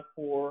thank God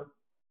for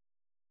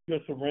your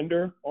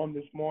surrender on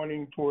this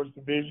morning towards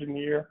the vision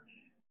year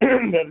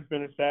that has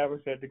been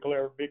established at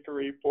Declare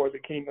Victory for the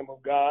Kingdom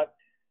of God.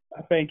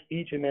 I thank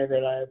each and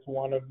every last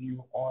one of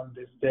you on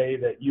this day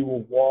that you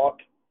will walk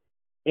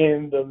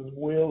in the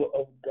will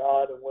of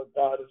God and what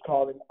God is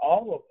calling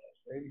all of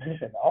us,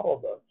 amen, all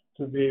of us,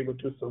 to be able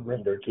to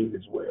surrender to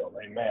His will,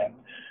 amen.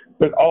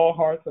 With all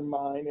hearts and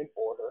mind in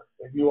order,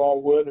 if you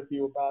all would, if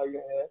you would bow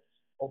your heads,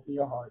 open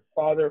your heart.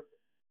 Father,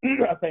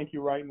 I thank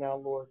you right now,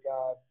 Lord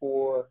God,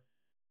 for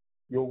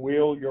your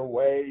will, your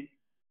way,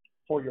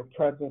 for your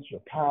presence,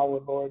 your power,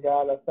 Lord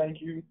God. I thank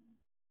you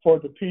for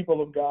the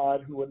people of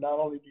God who will not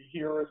only be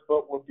hearers,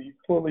 but will be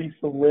fully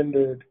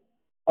surrendered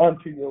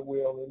unto your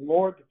will. And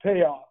Lord, the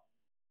payoff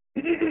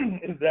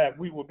is that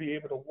we will be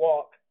able to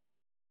walk,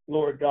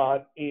 Lord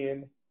God,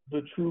 in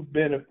the true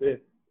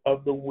benefit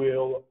of the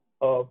will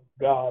of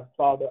God.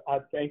 Father, I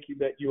thank you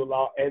that you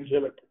allow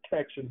angelic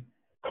protection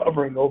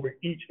covering over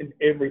each and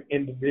every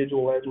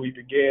individual as we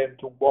begin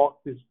to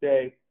walk this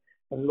day.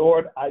 And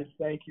Lord, I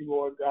thank you,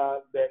 Lord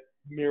God, that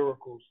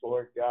miracles,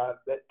 Lord God,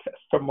 that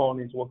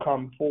testimonies will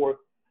come forth,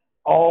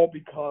 all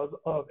because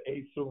of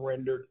a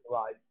surrendered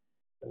life.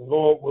 And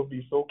Lord, we'll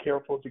be so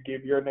careful to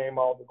give your name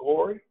all the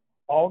glory,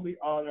 all the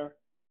honor,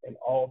 and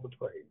all the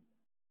praise.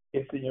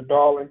 It's in your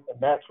darling and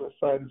natural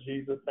Son,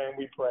 Jesus' name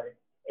we pray.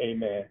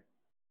 Amen.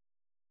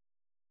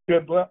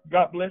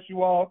 God bless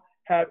you all.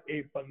 Have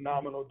a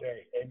phenomenal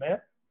day. Amen.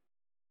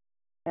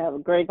 Have a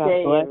great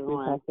day,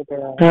 everyone.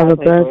 Have a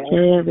blessed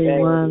day,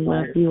 everyone.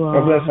 Love you all.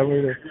 God bless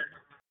everyone.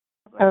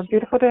 Have a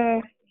beautiful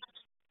day.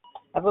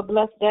 Have a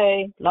blessed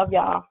day. Love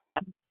y'all.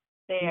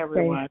 Hey,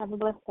 everyone. Have a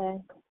blessed day.